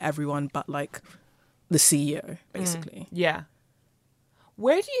set up for everyone but like the CEO, basically. Yeah.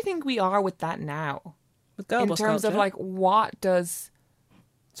 Where do you think we are with that now? With girl boss in terms of culture? like, what does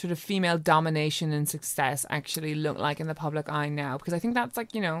sort of female domination and success actually look like in the public eye now? Because I think that's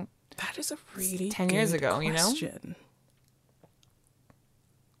like, you know, that is a really 10 years good ago, question. you know?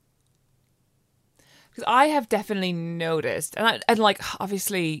 Because I have definitely noticed, and like,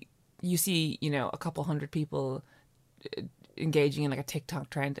 obviously you see, you know, a couple hundred people engaging in like a TikTok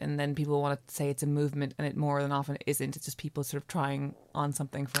trend, and then people want to say it's a movement, and it more than often isn't. It's just people sort of trying on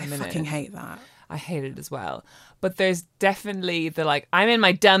something for a minute. I fucking hate that. I hate it as well. But there's definitely the like, I'm in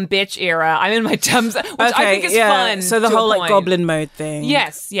my dumb bitch era. I'm in my dumb, which I think is fun. So the to a whole like point. goblin mode thing.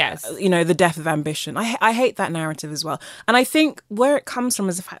 Yes. You know, the death of ambition. I hate that narrative as well. And I think where it comes from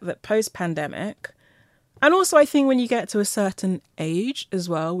is the fact that post-pandemic, and also I think when you get to a certain age as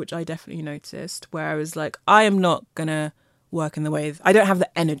well, which I definitely noticed, where I was like, I am not going to work in the way, I don't have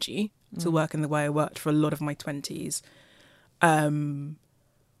the energy to work in the way I worked for a lot of my 20s. And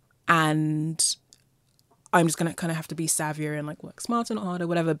I'm just going to kind of have to be savvier and like work smarter, not harder,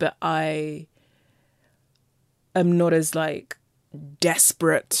 whatever. But I am not as like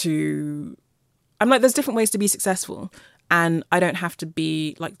desperate to, I'm like, there's different ways to be successful. And I don't have to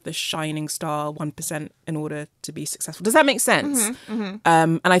be like the shining star 1% in order to be successful. Does that make sense?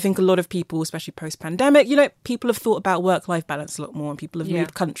 And I think a lot of people, especially post-pandemic, you know, people have thought about work-life balance a lot more, and people have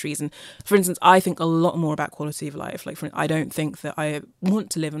moved countries. And for instance, I think a lot more about quality of life. Like, I don't think that I want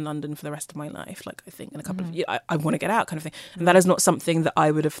to live in London for the rest of my life. Like, I think in a couple of years, I want to get out kind of thing. And that is not something that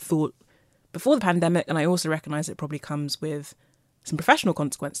I would have thought before the pandemic. And I also recognise it probably comes with some professional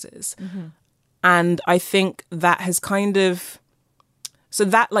consequences. And I think that has kind of, so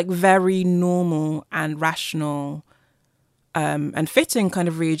that like very normal and rational and fitting kind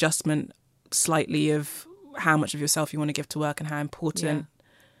of readjustment slightly of how much of yourself you want to give to work and how important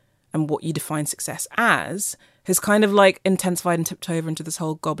and what you define success as has kind of like intensified and tipped over into this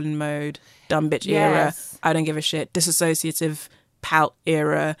whole goblin mode, dumb bitch era, I don't give a shit, disassociative pout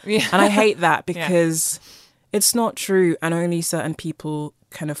era. And I hate that because it's not true, and only certain people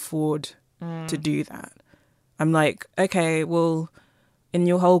can afford to do that. I'm like, okay, well, in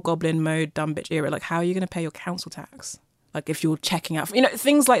your whole goblin mode, dumb bitch era, like, how are you going to pay your council tax? Like, if you're checking out, you know,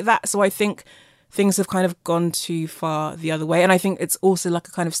 things like that. So I think things have kind of gone too far the other way. And I think it's also like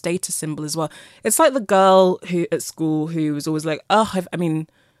a kind of status symbol as well. It's like the girl who at school who was always like, oh,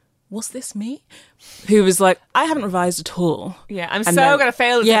 was this me? Who was like, I haven't revised at all. Yeah, I'm And so then- going to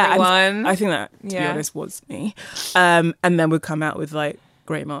fail this, yeah, everyone. I think that, to be Yeah. honest, was me. And then would come out with like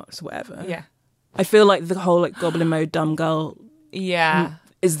great marks or whatever. Yeah. I feel like the whole like goblin mode dumb girl Yeah.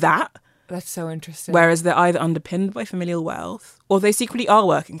 is that. That's so interesting. Whereas they're either underpinned by familial wealth or they secretly are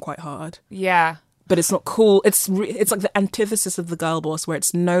working quite hard. Yeah. But it's not cool. It's like the antithesis of the girl boss, where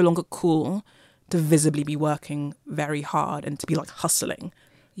it's no longer cool to visibly be working very hard and to be like hustling.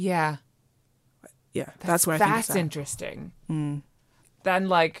 Yeah. Yeah, that's where I think That's it's at. interesting. Then,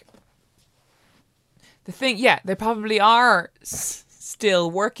 like, the thing, yeah, they probably are still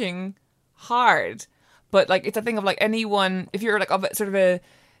working hard, but like, it's a thing of like anyone, if you're like of a, sort of a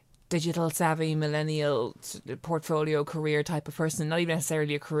digital savvy millennial portfolio career type of person, not even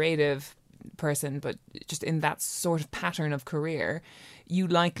necessarily a creative person, but just in that sort of pattern of career, you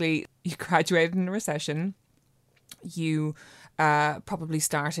graduated in a recession, you probably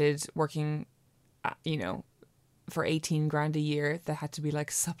started working, for 18 grand a year that had to be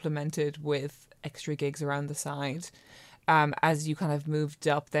like supplemented with extra gigs around the side. As you kind of moved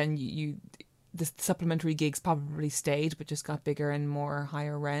up, then the supplementary gigs probably stayed, but just got bigger and more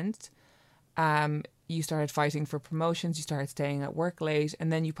higher rent. You started fighting for promotions, you started staying at work late,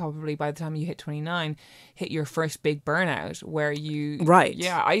 and then you probably, by the time you hit 29, hit your first big burnout where you... Right.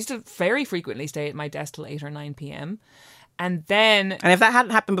 Yeah, I used to very frequently stay at my desk till 8 or 9 p.m. And then... And if that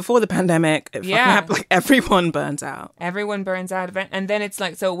hadn't happened before the pandemic, it fucking happened, like everyone burns out. Everyone burns out. And then it's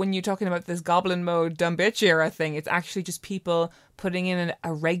like, so when you're talking about this goblin mode dumb bitch era thing, it's actually just people putting in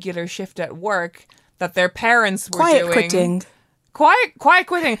a regular shift at work that their parents were Quiet doing. quitting. Quiet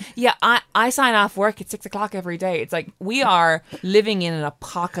quitting. Yeah, I sign off work at 6 o'clock every day. It's like we are living in an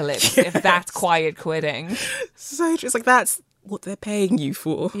apocalypse if that's quiet quitting. So it's like that's what they're paying you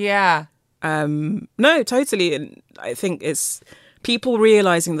for. Yeah. No, totally. And I think it's people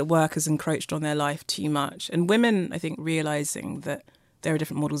realizing that work has encroached on their life too much, and women, I think, realizing that there are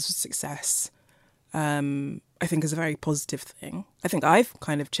different models of success. I think is a very positive thing. I think I've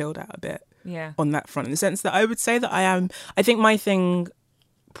kind of chilled out a bit. Yeah. On that front, in the sense that I would say that I think my thing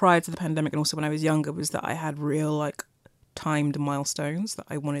prior to the pandemic and also when I was younger was that I had real like timed milestones that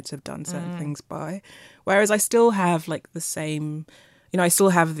I wanted to have done certain things by. Whereas I still have like the same, I still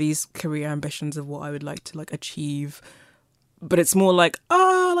have these career ambitions of what I would like to like achieve. But it's more like,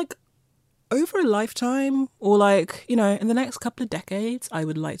 like over a lifetime or like, in the next couple of decades, I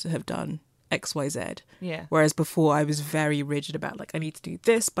would like to have done XYZ. Yeah. Whereas before I was very rigid about like I need to do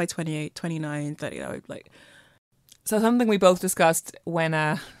this by 28, 29, 30. Like So something we both discussed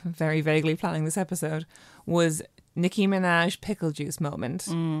when very vaguely planning this episode was Nicki Minaj pickle juice moment.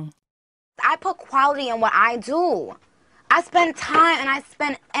 I put quality in what I do. I spend time and I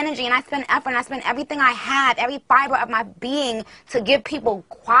spend energy and I spend effort and I spend everything I have, every fiber of my being to give people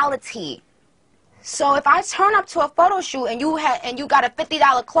quality. So if I turn up to a photo shoot and you got a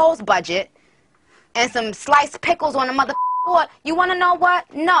 $50 clothes budget and some sliced pickles on the mother board, you want to know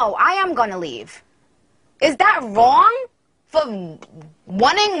what? No, I am going to leave. Is that wrong for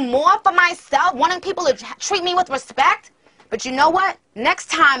wanting more for myself, wanting people to treat me with respect? But you know what? Next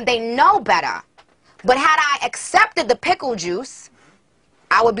time they know better. But had I accepted the pickle juice,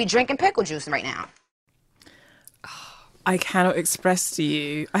 I would be drinking pickle juice right now. I cannot express to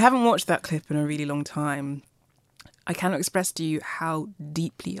you, I haven't watched that clip in a really long time. I cannot express to you how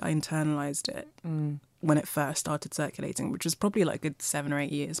deeply I internalized it when it first started circulating, which was probably like a good 7 or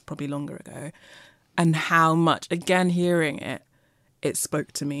 8 years, probably longer ago. And how much, again, hearing it, it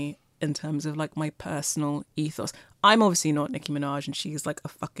spoke to me in terms of like my personal ethos. I'm obviously not Nicki Minaj and she's like a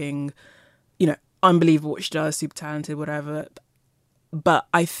fucking, unbelievable what she does, super talented, whatever. But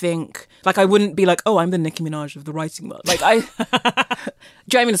I think, like, I wouldn't be like, oh, I'm the Nicki Minaj of the writing world. Like, do you know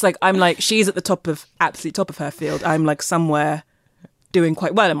what I mean? It's like, I'm like, she's at the absolute top of her field. I'm like somewhere doing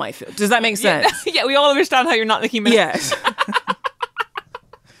quite well in my field. Does that make sense? Yeah, we all understand how you're not Nicki Minaj. Yes.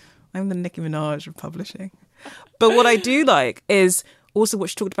 I'm the Nicki Minaj of publishing. But what I do like is also what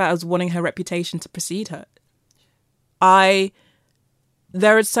she talked about as wanting her reputation to precede her.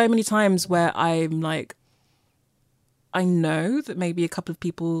 There are so many times where I'm like, I know that maybe a couple of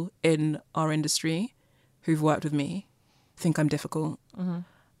people in our industry who've worked with me think I'm difficult. Mm-hmm.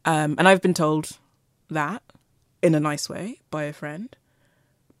 And I've been told that in a nice way by a friend.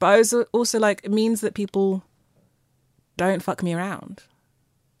 But I was also like, it means that people don't fuck me around.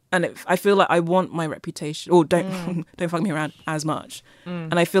 And I feel like I want my reputation, or don't fuck me around as much.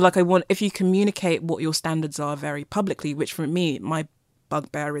 And I feel like if you communicate what your standards are very publicly, which for me, my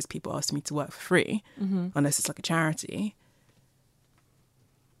bugbear is people asking me to work for free, unless it's like a charity.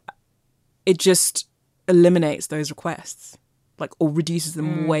 It just eliminates those requests. like, or reduces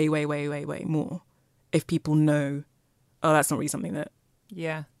them way, way, way, way, way more if people know, oh, that's not really something that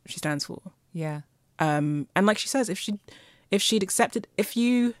Yeah. she stands for. Yeah. And like she says, if she'd accepted,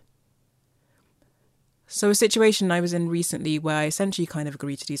 so a situation I was in recently where I essentially kind of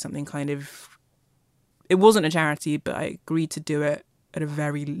agreed to do something it wasn't a charity, but I agreed to do it at a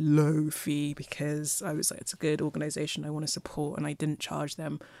very low fee because I was like, it's a good organisation I want to support, and I didn't charge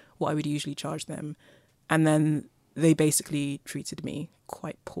them what I would usually charge them. And then they basically treated me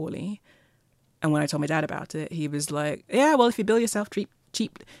quite poorly. And when I told my dad about it, he was like, yeah, well, if you bill yourself cheaply,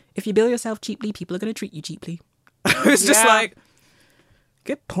 people are going to treat you cheaply. I was just like,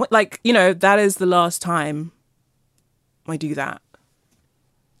 good point. Like, that is the last time I do that.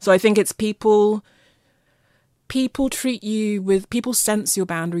 So I think it's people treat you with, people sense your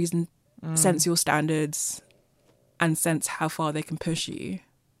boundaries and sense your standards and sense how far they can push you,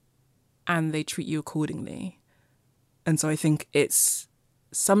 and they treat you accordingly. And so I think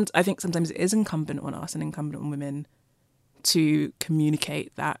sometimes it is incumbent on us and incumbent on women to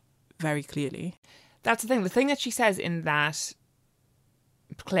communicate that very clearly. That's the thing. The thing that she says in that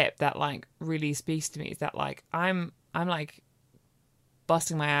clip that like really speaks to me is that like I'm like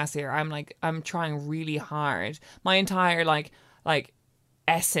busting my ass here. I'm trying really hard. My entire like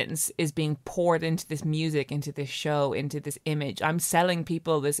essence is being poured into this music, into this show, into this image. I'm selling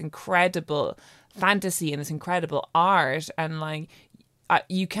people this incredible fantasy and this incredible art, and like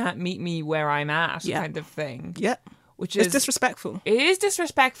you can't meet me where I'm at, kind of thing. Yeah. Which is is disrespectful. It is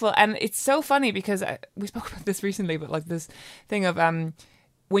disrespectful, and it's so funny because we spoke about this recently, but like this thing of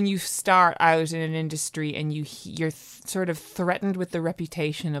when you start out in an industry and you're sort of threatened with the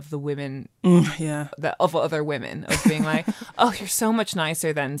reputation of the women, of other women, of being like, oh, you're so much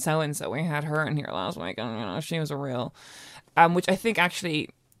nicer than so and so. We had her in here last week, and she was a real, which I think actually.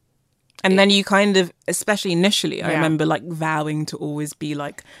 And then you kind of, especially initially, I remember like vowing to always be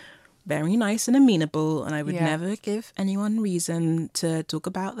like very nice and amenable, and I would never give anyone reason to talk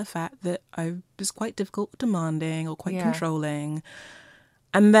about the fact that I was quite difficult, demanding, or quite controlling.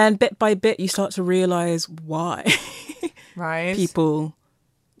 And then bit by bit, you start to realise why people,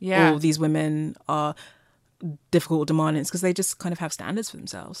 or these women are difficult or demanding. It's because they just kind of have standards for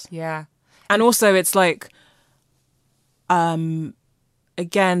themselves. Yeah. And also it's like, again,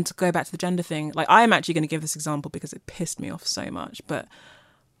 to go back to the gender thing, like I'm actually going to give this example because it pissed me off so much, but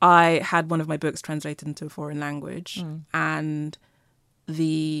I had one of my books translated into a foreign language, and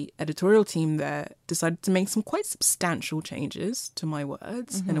the editorial team there decided to make some quite substantial changes to my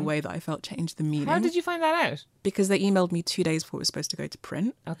words in a way that I felt changed the meaning. How did you find that out? Because they emailed me 2 days before it was supposed to go to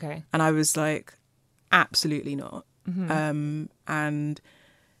print. Okay. And I was like, absolutely not. And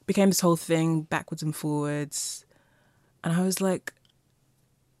became this whole thing backwards and forwards. And I was like,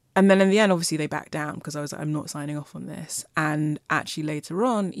 and then in the end, obviously they backed down because I was like, I'm not signing off on this. And actually later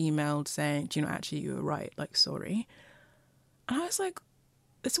on emailed saying, do you know, actually you were right, like, sorry. And I was like,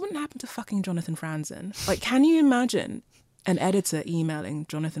 this wouldn't happen to fucking Jonathan Franzen. Like, can you imagine an editor emailing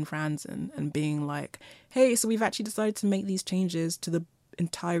Jonathan Franzen and being like, hey, so we've actually decided to make these changes to the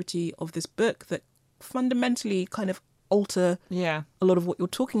entirety of this book that fundamentally kind of alter a lot of what you're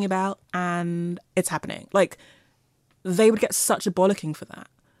talking about, and it's happening. Like, they would get such a bollocking for that.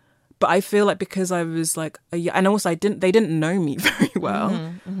 But I feel like because I was like, and also they didn't know me very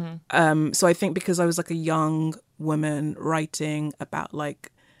well. So I think because I was like a young woman writing about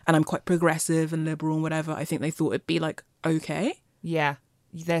like, and I'm quite progressive and liberal and whatever, I think they thought it'd be like, okay. Yeah,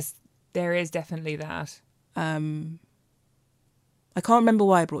 there is definitely that. I can't remember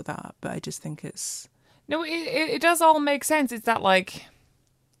why I brought that up, but I just think it's... No, it does all make sense. It's that like...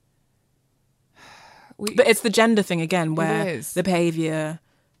 But it's the gender thing again, where the behaviour...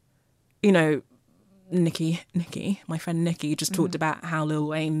 You know, Nikki, my friend Nikki, just talked about how Lil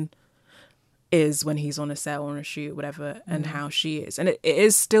Wayne is when he's on a set or on a shoot, whatever, and how she is. And it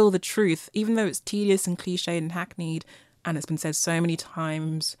is still the truth, even though it's tedious and cliched and hackneyed, and it's been said so many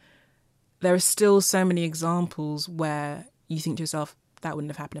times, there are still so many examples where you think to yourself, that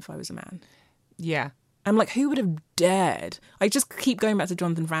wouldn't have happened if I was a man. Yeah. I'm like, who would have dared? I just keep going back to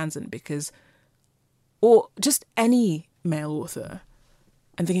Jonathan Franzen because, or just any male author,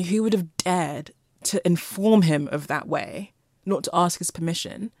 and thinking who would have dared to inform him of that way, not to ask his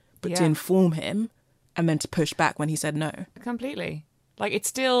permission, but to inform him and then to push back when he said no. Completely. Like, it's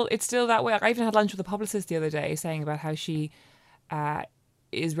still that way. Like, I even had lunch with a publicist the other day saying about how she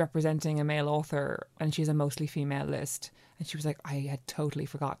is representing a male author and she's a mostly female list. And she was like, I had totally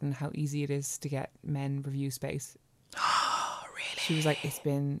forgotten how easy it is to get men review space. Oh, really? She was like, it's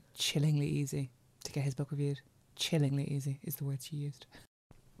been chillingly easy to get his book reviewed. Chillingly easy is the word she used.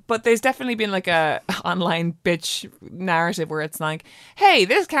 But there's definitely been like a online bitch narrative where it's like, hey,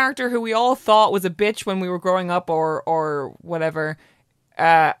 this character who we all thought was a bitch when we were growing up or whatever,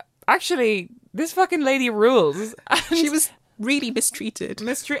 actually, this fucking lady rules. She was really mistreated.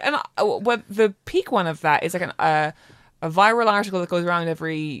 And what the peak one of that is like a viral article that goes around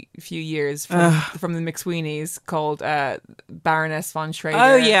every few years from the McSweeneys called Baroness von Schrader.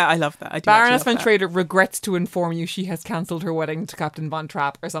 Oh yeah, I love that. Baroness von Schrader regrets to inform you she has cancelled her wedding to Captain Von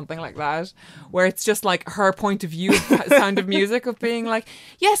Trapp or something like that, where it's just like her point of view of Sound of Music of being like,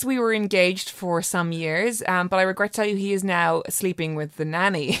 yes, we were engaged for some years, but I regret to tell you he is now sleeping with the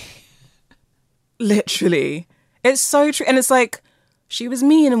nanny. Literally. It's so true. And it's like, she was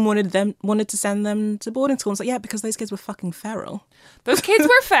mean and wanted to send them to boarding school. And it's like, yeah, because those kids were fucking feral. Those kids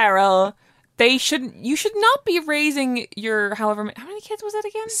were feral. You should not be raising your, how many kids was it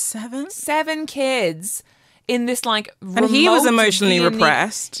again? 7 kids in this like remote, and he was emotionally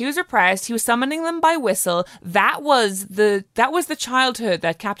repressed. He was repressed. He was summoning them by whistle. That was the childhood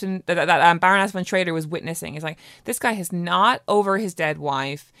that Baroness von Schrader was witnessing. It's like, this guy is not over his dead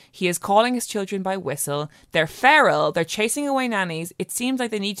wife. He is calling his children by whistle. They're feral. They're chasing away nannies. It seems like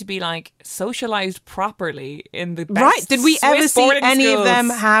they need to be like socialized properly in the best right. Did we Swiss ever see any schools. of them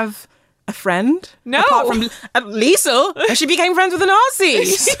have a friend? No. Apart from Liesel, and she became friends with a Nazi.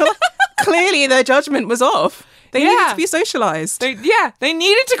 So, clearly their judgment was off. They needed to be socialised. They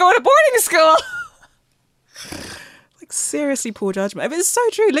needed to go to boarding school. Like, seriously, poor judgment. But it's so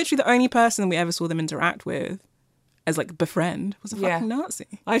true. Literally the only person we ever saw them interact with as like befriend was a fucking Nazi.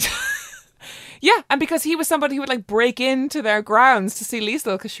 Yeah, and because he was somebody who would like break into their grounds to see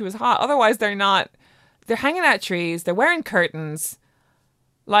Liesl because she was hot. Otherwise they're hanging out trees, they're wearing curtains.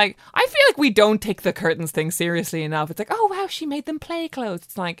 Like, I feel like we don't take the curtains thing seriously enough. It's like, oh wow, she made them play clothes.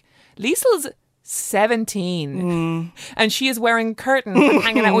 It's like, Liesl's 17 and she is wearing curtains and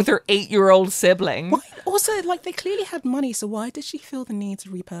hanging out with her 8-year-old sibling. Why? Also, like, they clearly had money, so why did she feel the need to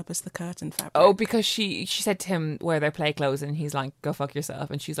repurpose the curtain fabric? Oh, because she said to him, wear their play clothes, and he's like, go fuck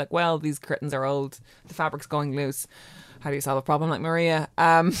yourself. And she's like, well, these curtains are old, the fabric's going loose. How do you solve a problem like Maria?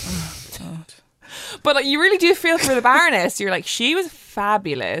 God. But like, you really do feel for the Baroness. You're like, she was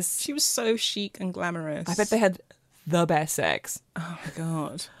fabulous. She was so chic and glamorous. I bet they had the best sex. Oh my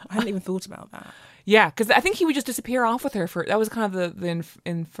God. I hadn't even thought about that. Yeah, because I think he would just disappear off with her that was kind of the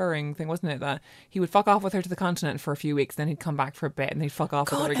inferring thing, wasn't it? That he would fuck off with her to the continent for a few weeks, then he'd come back for a bit and they'd fuck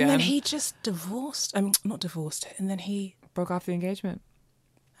off with her again. And then he just not divorced her, and then he broke off the engagement.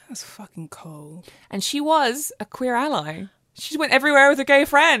 That was fucking cold. And she was a queer ally. She went everywhere with her gay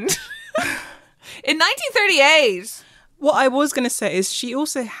friend. In 1938. What I was going to say is she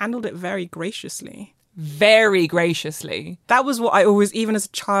also handled it very graciously. Very graciously. That was what I always, even as a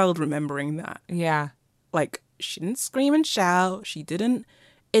child, remembering that. Yeah. Like, she didn't scream and shout. She didn't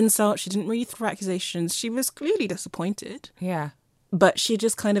insult. She didn't really throw accusations. She was clearly disappointed. Yeah. But she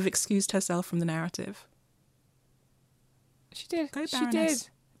just kind of excused herself from the narrative. She did. Go she Baroness. did.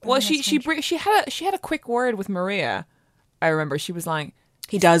 Well, she had a quick word with Maria. I remember she was like,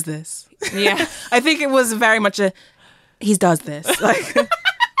 he does this. Yeah. I think it was very much he does this. Like,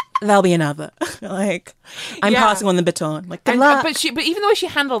 there'll be another. Like, I'm passing on the baton. Like, good luck. But even though she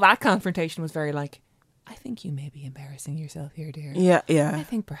handled that confrontation was very like, I think you may be embarrassing yourself here, dear. Yeah, yeah. I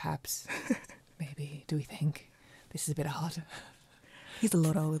think perhaps, maybe, do we think this is a bit odd? He's a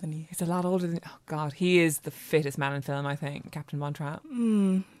lot older than you. He's a lot older than, oh God, he is the fittest man in film, I think, Captain Von Trapp.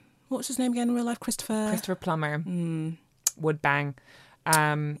 What's his name again in real life? Christopher Plummer. Would bang.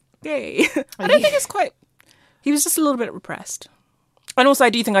 Yay. I don't think it's quite... He was just a little bit repressed. And also, I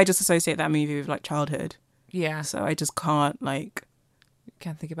do think I just associate that movie with, like, childhood. Yeah. So I just can't, like...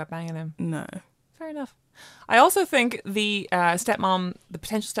 Can't think about banging him. No. Fair enough. I also think the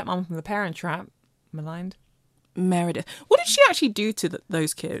potential stepmom from The Parent Trap, maligned. Meredith. What did she actually do to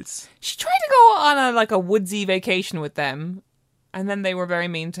those kids? She tried to go on a woodsy vacation with them, and then they were very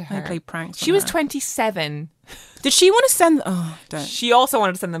mean to her. They played pranks. She was 27. Did she want to send... Oh, don't. She also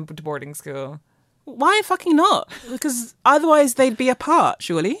wanted to send them to boarding school. Why fucking not? Because otherwise they'd be apart,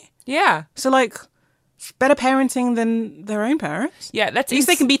 surely. Yeah. So, like, better parenting than their own parents. Yeah, at least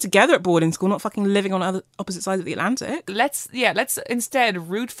they can be together at boarding school, not fucking living on opposite sides of the Atlantic. Let's instead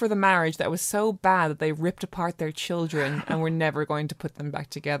root for the marriage that was so bad that they ripped apart their children and we're never going to put them back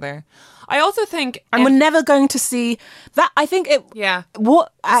together. I also think... And we're never going to see... That, I think it... Yeah.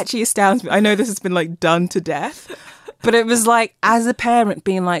 What actually astounds me, I know this has been, like, done to death, but it was, like, as a parent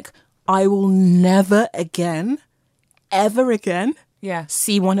being like, I will never again, ever again,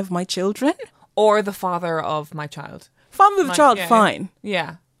 see one of my children. Or the father of my child. Father of the child, fine.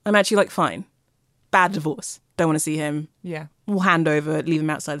 Yeah. I'm actually like, fine. Bad divorce. Don't want to see him. Yeah. we'll hand over, leave them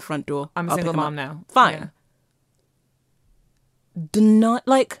outside the front door. I'm a I'll pick single them mom up. now. Fine. Yeah.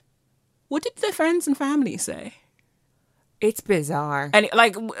 What did their friends and family say? It's bizarre. And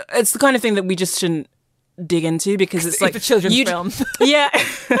it's the kind of thing that we just shouldn't dig into because it's like a children's you- film. Yeah.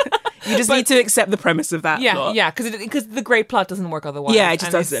 You just need to accept the premise of that Yeah, plot. yeah, because the great plot doesn't work otherwise. Yeah, it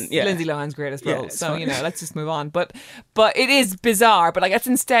just And it's doesn't, yeah. Lindsay Lohan's greatest Yeah, role, it's so fine. let's just move on. But it is bizarre. But let's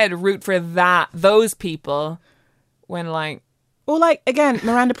instead root for those people when Or again,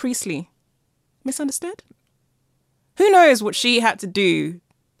 Miranda Priestley. Misunderstood? Who knows what she had to do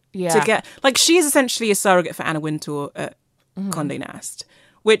yeah, to get... she is essentially a surrogate for Anna Wintour at Condé Nast,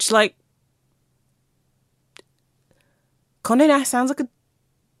 which, Condé Nast sounds like a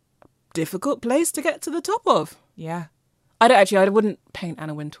difficult place to get to the top of. yeah. I wouldn't paint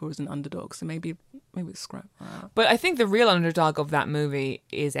Anna Wintour as an underdog, so maybe scrap that. But I think the real underdog of that movie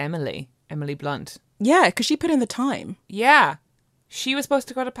is Emily Blunt. Yeah, because she put in the time. Yeah, she was supposed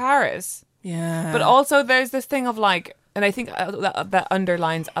to go to Paris. Yeah. But also there's this thing of and I think that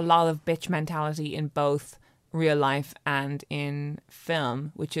underlines a lot of bitch mentality in both real life and in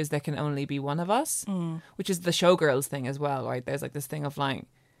film, which is there can only be one of us, which is the showgirls thing as well, right? There's this thing of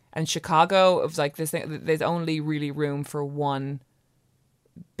and Chicago of this thing, there's only really room for one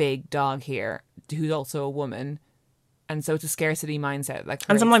big dog here who's also a woman. And so it's a scarcity mindset.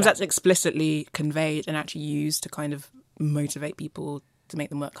 And sometimes that's explicitly conveyed and actually used to kind of motivate people to make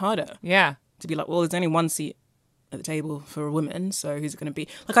them work harder. Yeah. To be well, there's only one seat at the table for a woman, so who's it going to be?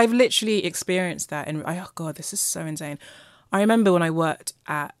 I've literally experienced that. And oh God, this is so insane. I remember when I worked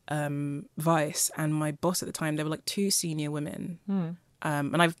at Vice, and my boss at the time, there were 2 senior women.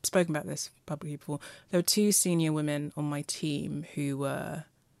 And I've spoken about this publicly before. There were 2 senior women on my team who were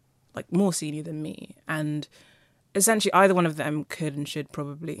more senior than me, and essentially either one of them could and should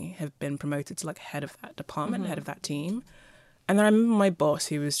probably have been promoted to head of that department, head of that team. And then I remember my boss,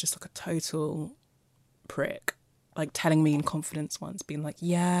 who was just a total prick, telling me in confidence once, being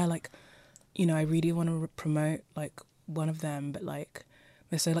yeah, I really want to promote one of them, but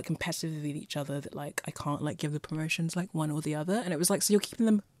they're so competitive with each other that I can't give the promotions one or the other. And it was so you're keeping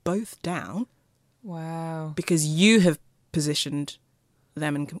them both down. Wow. Because you have positioned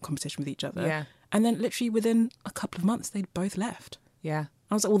them in competition with each other. Yeah. And then literally within a couple of months, they'd both left. Yeah.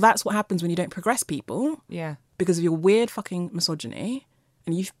 I was well, that's what happens when you don't progress people. Yeah. Because of your weird fucking misogyny.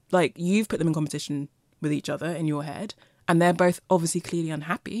 And you've put them in competition with each other in your head. And they're both obviously clearly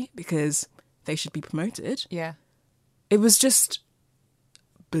unhappy because they should be promoted. Yeah. It was just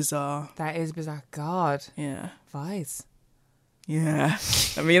bizarre. That is bizarre. God. Yeah. Vice. Yeah.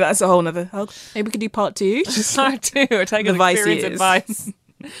 I mean, that's a whole nother... Maybe we could do part 2. Just Part 2. We're taking The Vice experience years. advice.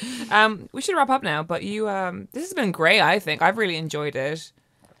 We should wrap up now, but you... this has been great, I think. I've really enjoyed it.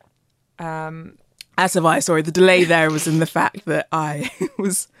 As have I. Sorry, the delay there was in the fact that I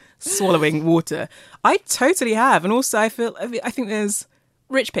was swallowing water. I totally have. And also I think there's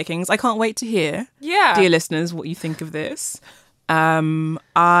rich pickings. I can't wait to hear, Yeah. dear listeners, what you think of this. Thank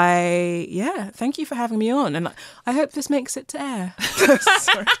you for having me on, and I hope this makes it to air.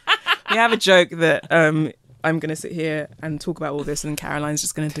 Sorry. We have a joke that I'm going to sit here and talk about all this, and Caroline's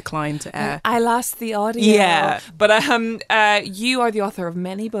just going to decline to air. I lost the audio. Yeah. But you are the author of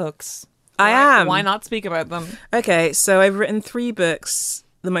many books. I am. Why not speak about them? Okay, so I've written 3 books,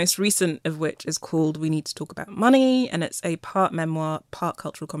 the most recent of which is called We Need to Talk About Money, and it's a part memoir, part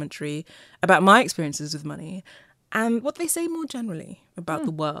cultural commentary about my experiences with money and what they say more generally about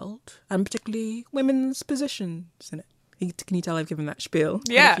the world, and particularly women's positions in it. Can you tell I've given that spiel?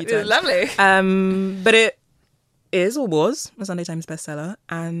 Yeah, a few it's times? lovely. But it is or was a Sunday Times bestseller,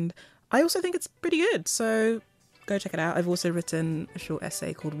 and I also think it's pretty good, so go check it out. I've also written a short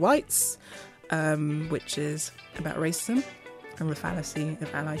essay called Whites, which is about racism and the fallacy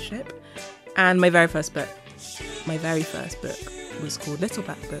of allyship. And my very first book was called Little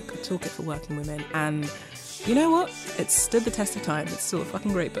Black Book, a toolkit for working women. And you know what? It's stood the test of time. It's still a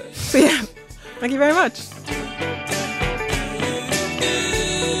fucking great book. So yeah, thank you very much.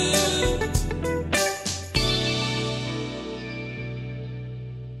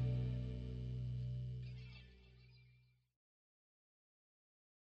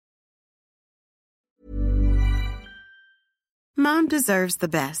 Mom deserves the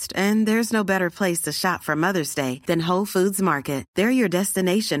best, and there's no better place to shop for Mother's Day than Whole Foods Market. They're your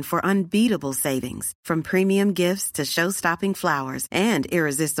destination for unbeatable savings, from premium gifts to show-stopping flowers and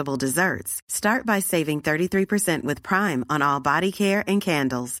irresistible desserts. Start by saving 33% with Prime on all body care and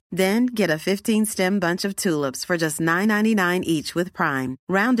candles. Then get a 15-stem bunch of tulips for just $9.99 each with Prime.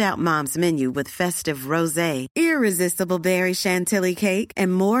 Round out Mom's menu with festive rosé, irresistible berry chantilly cake,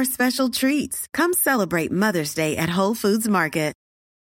 and more special treats. Come celebrate Mother's Day at Whole Foods Market.